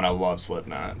iguana loves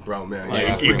Slipknot. Bro, man. Like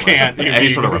yeah, you pretty can't. Any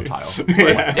sort of reptile.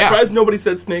 Yeah. Surprised nobody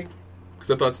said snake.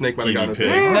 Because I thought snake might have Guinea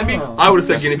gotten pig. it. I would have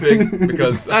said guinea pig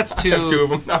because That's I have two. two of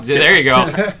them. No, I'm just There you go.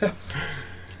 kidding.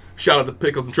 Shout out to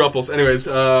pickles and truffles. Anyways,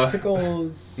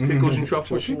 Pickles. pickles and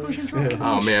truffles.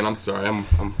 Oh man, I'm sorry.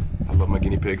 I love my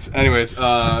guinea pigs. Anyways,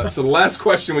 so the last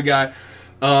question we got.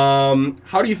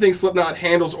 How do you think Slipknot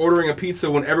handles ordering a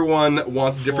pizza when everyone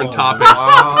wants different toppings?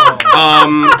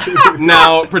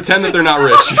 Now pretend that they're not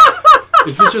rich.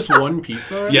 Is it just one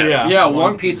pizza? Right? Yes. Yeah,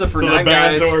 one pizza for So the 9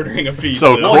 band's guys. ordering a pizza.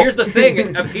 So No, here's the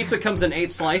thing: a pizza comes in 8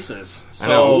 slices.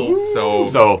 So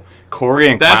So Corey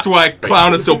and that's why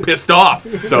Clown is so pissed off.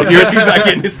 So Here's he's not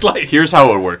getting his slice. here's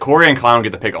how it would work. Corey and Clown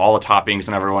get to pick all the toppings,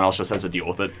 and everyone else just has to deal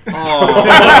with it.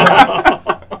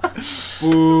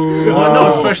 Well, no,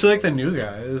 especially like the new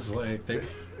guys. Like they.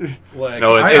 Like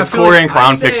No, I it's feel Corey like- and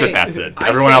Clown I picks say- it. That's it. I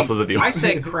Everyone say- else has to deal. I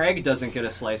say Craig doesn't get a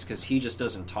slice because he just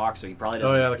doesn't talk, so he probably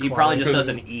doesn't. Oh, yeah, the he probably just Clown.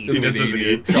 doesn't eat. He just doesn't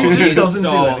eat. So, He just doesn't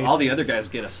do anything. all the other guys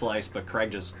get a slice, but Craig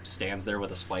just stands there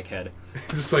with a spike head. It's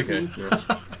just like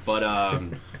But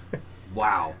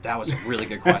wow, that was a really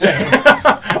good question.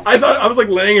 I was like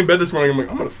laying in bed this morning. I'm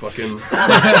like, I'm gonna fucking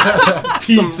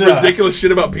pizza. some ridiculous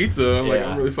shit about pizza. I'm like,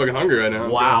 Yeah. I'm really fucking hungry right now.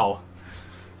 Wow.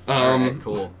 All right, Um,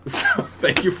 cool. so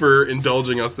thank you for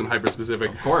indulging us in hyper specific.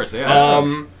 Of course, yeah.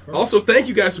 Also, thank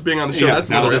you guys for being on the show. Yeah,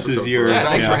 That's now another this is episode your- for us. yeah,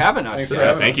 thanks yeah. for having us. Thanks for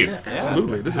having Thank you. Yeah.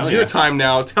 Absolutely. This is Hell your yeah. time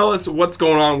now. Tell us what's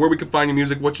going on, where we can find your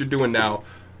music, what you're doing now,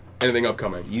 anything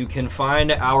upcoming. You can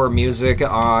find our music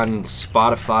on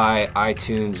Spotify,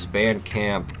 iTunes,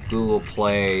 Bandcamp, Google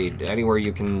Play, anywhere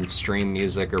you can stream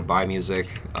music or buy music.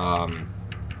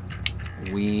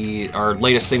 Our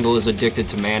latest single is "Addicted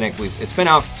to Manic." It's been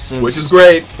out since, Which is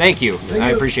great. Thank you.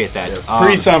 I appreciate that.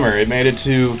 Pre-summer, it made it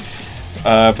to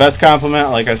best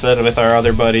compliment, like I said with our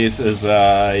other buddies, is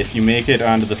if you make it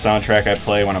onto the soundtrack I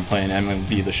play when I'm playing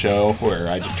MLB The Show, where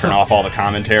I just turn off all the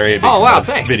commentary because Oh, wow,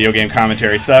 thanks. video game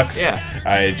commentary sucks. Yeah.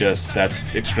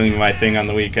 That's extremely my thing on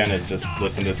the weekend, is just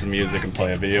listen to some music and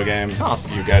play a video game. Oh.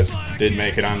 You guys did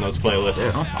make it on those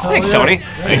playlists. Thanks, Tony.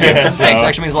 Yeah, so- Thanks.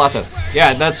 Actually means a lot to us.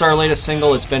 Yeah, that's our latest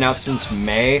single. It's been out since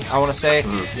May, I want to say.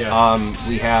 Yeah.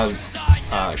 We have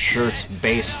shirts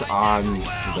based on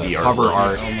the The cover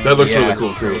art. That looks Yeah. really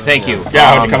cool too. Thank you.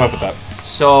 Yeah, how'd you come up with that?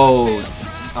 So,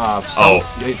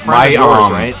 friend of yours,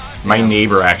 right? My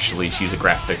neighbor actually, she's a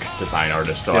graphic design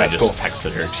artist, so I that's just cool.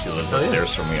 texted her. She lives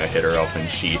upstairs from me. I hit her up, and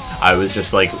I was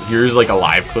just like, "Here's like a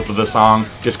live clip of the song.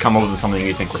 Just come up with something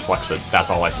you think reflects it." That's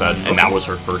all I said, and that was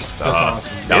her first.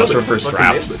 awesome. That was her Nailed it. first Fucking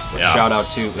draft. nailed it. Yeah. Shout out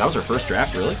to that was her first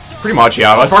draft, really. Pretty much,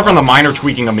 yeah. Apart from the minor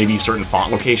tweaking of maybe certain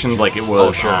font locations, like it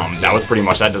was, sure. that was pretty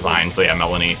much that design. So yeah,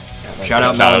 Melanie. Shout out Shout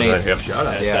out Melanie. to- yep. Shout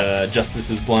out. Yeah. Justice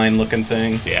is Blind looking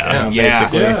thing. Yeah. Yeah.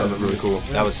 Basically. Yeah. That was really cool.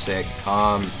 That was sick.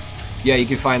 Yeah, you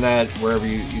can find that wherever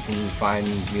you can find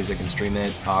music and stream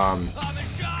it.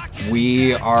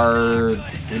 We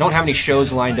don't have any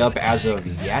shows lined up as of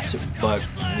yet, but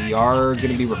we are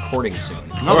going to be recording soon.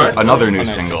 Another new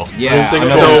nice. single. Yeah,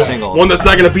 Single. another So, single. one that's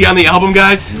not going to be on the album,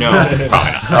 guys. No,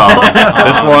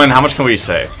 This one, how much can we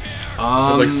say? I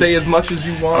was like, say as much as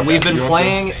you want. we've been You want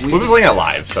playing. We've been playing it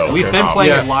live, so We've been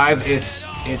playing Yeah. it live. It's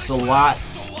a lot.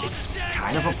 It's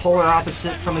kind of a polar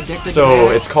opposite from Addicted. to So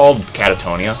Manic. it's called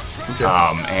Catatonia,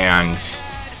 and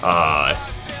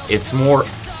it's more.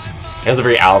 It has a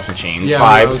very Alice in Chains Yeah, vibe.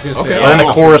 I was gonna say. Okay. And then the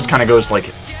Oh. chorus kind of goes like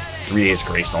 3 Days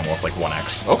Grace, almost like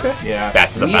 1X. Okay. Yeah,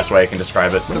 That's the best way I can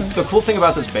describe it. The cool thing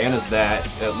about this band is that,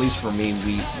 at least for me,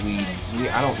 we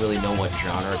I don't really know what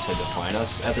genre to define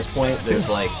us at this point. There's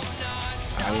like,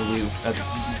 I mean,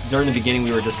 during the beginning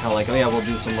we were just kind of like, oh yeah, we'll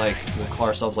do some like, we'll call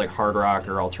ourselves like hard rock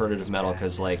or alternative metal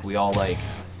because like we all like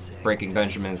Breaking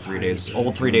Benjamin, 3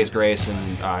 Days Grace,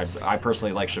 and I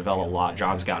personally like Chevelle a lot.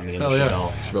 John's gotten me into Oh, yeah.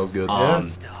 Chevelle. Chevelle's good.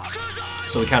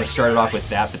 So we kind of started off with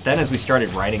that, but then as we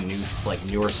started writing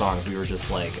newer songs, we were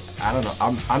just like, I don't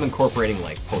know, I'm incorporating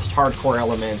like post-hardcore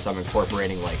elements. I'm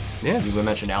incorporating like, Yeah. we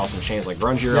mentioned Alice in Chains, like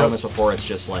grungier elements before. It's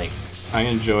just like, I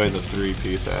enjoy the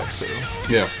 3-piece actually.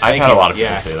 Yeah. I've Thank had you. a lot of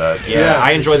people Yeah. say that. yeah,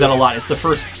 I enjoyed that a lot. It's the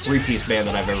first 3-piece band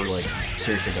that I've ever like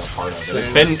seriously been a part of.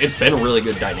 And it's been a really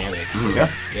good dynamic.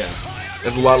 Yeah. Yeah.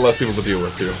 There's a lot less people to deal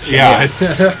with too. Yeah. Nice.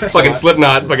 Fucking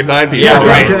Slipknot, fucking 9 people. Yeah,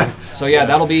 right. So yeah,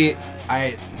 that'll be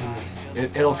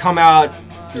it'll come out.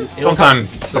 Sometime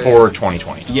before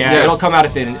 2020. Yeah, it'll come out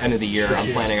at the end of the year.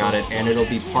 I'm planning on it, and it'll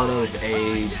be part of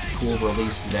a cool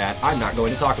release that I'm not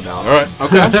going to talk about. All right.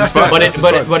 Okay. That's fine. But That's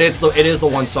it is the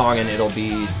one song, and it'll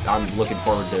be. I'm looking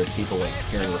forward to people like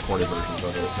hearing recorded versions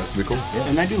of it. That's be cool.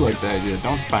 And I do like the idea.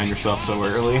 Don't find yourself so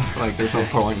early. Like, there's no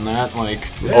point in that. Like,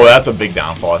 Oh, that's a big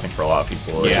downfall, I think, for a lot of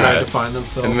people. Yeah. Try to find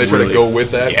themselves. And then they try to Really? go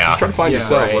with that. Yeah. Just try to find Yeah,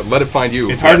 yourself. right. Let it find you.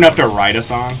 it's hard enough to write a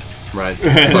song. Right.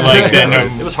 Like, then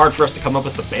It was hard for us to come up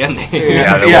with the band name.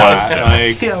 Yeah, there was.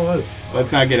 Like, Yeah, it was.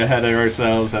 let's not get ahead of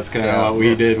ourselves. That's kind of Yeah. what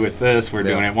we did with this. We're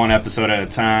Yeah. doing it one episode at a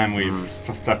time. We've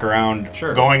stuck around,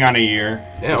 Sure. going on a year.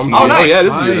 Yeah. Oh, Oh, nice. yeah,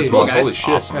 this is this Nice. month. Guys. Holy shit.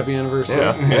 Awesome. Happy anniversary.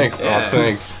 Yeah. Thanks. Yeah. Oh,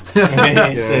 thanks.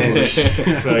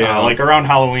 So yeah, like around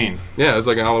Halloween. Yeah, it's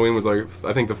like Halloween was like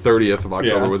I think the 30th of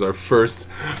October Yeah. was our first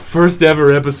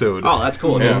ever episode. Oh, that's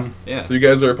cool. Yeah. Yeah. So you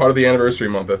guys are part of the anniversary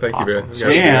month. Thank you, Awesome. man.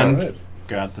 Sweet. And Alright.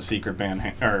 got the secret band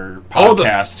or Oh, the-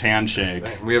 podcast handshake.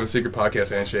 We have a secret podcast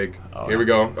handshake. Oh, Here we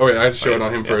go. Oh, yeah, I have to show it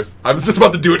on him Yeah. first. I was just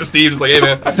about to do it to Steve. Just like, hey,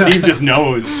 man. Steve just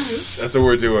knows. That's what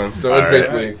we're doing. So it's All right.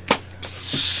 basically.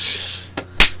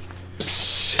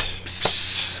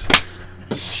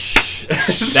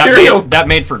 That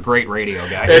made for great radio,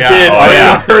 guys. It Yeah. did. Oh, I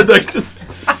yeah. heard like just.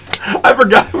 I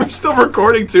forgot we're still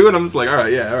recording too, and I'm just like, all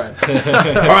right, yeah, all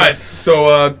right, all right.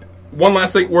 So one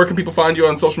last thing, where can people find you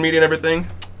on social media and everything?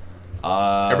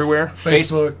 Everywhere.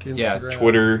 Facebook, Instagram, yeah,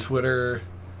 Twitter.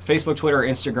 Facebook, Twitter,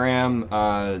 Instagram.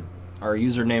 Our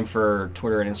username for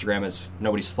Twitter and Instagram is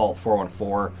Nobody's Fault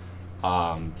 414.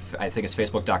 I think it's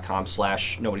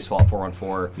facebook.com/Nobody's Fault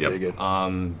 414. Yep. Very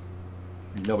good.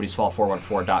 Nobody's Fault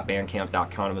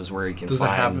 414.bandcamp.com is where you can Does it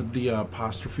find. have the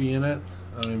apostrophe in it?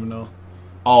 I don't even know.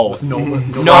 Oh No, no,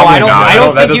 no, I don't. not. I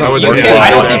don't That think you, doesn't you work. can. Yeah, I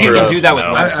don't yeah, think you yeah. can do that with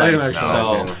No. I didn't websites.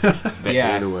 actually- So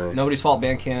yeah, Either way. Nobody's Fault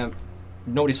Bandcamp.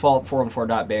 Nobody's Fault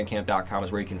 414.bandcamp.com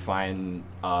is where you can find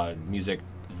music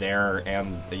there,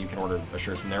 and that you can order a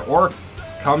shirt from there, or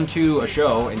come to a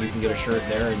show and you can get a shirt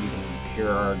there, and you can hear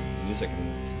our music.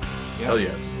 And yeah. Hell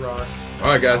yes. Rock. All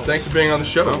right, guys. Thanks for being on the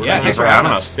show. We're Yeah, gonna- thanks for having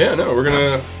us. Yeah, no, we're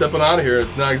gonna step on out of here.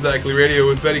 It's Not Exactly Radio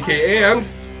with Betty K and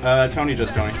Tony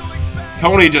just Tony.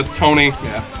 Tony, just Tony.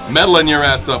 Yeah. Meddling your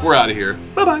ass up. We're out of here.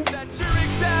 Bye bye. That you're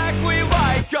exactly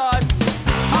like us.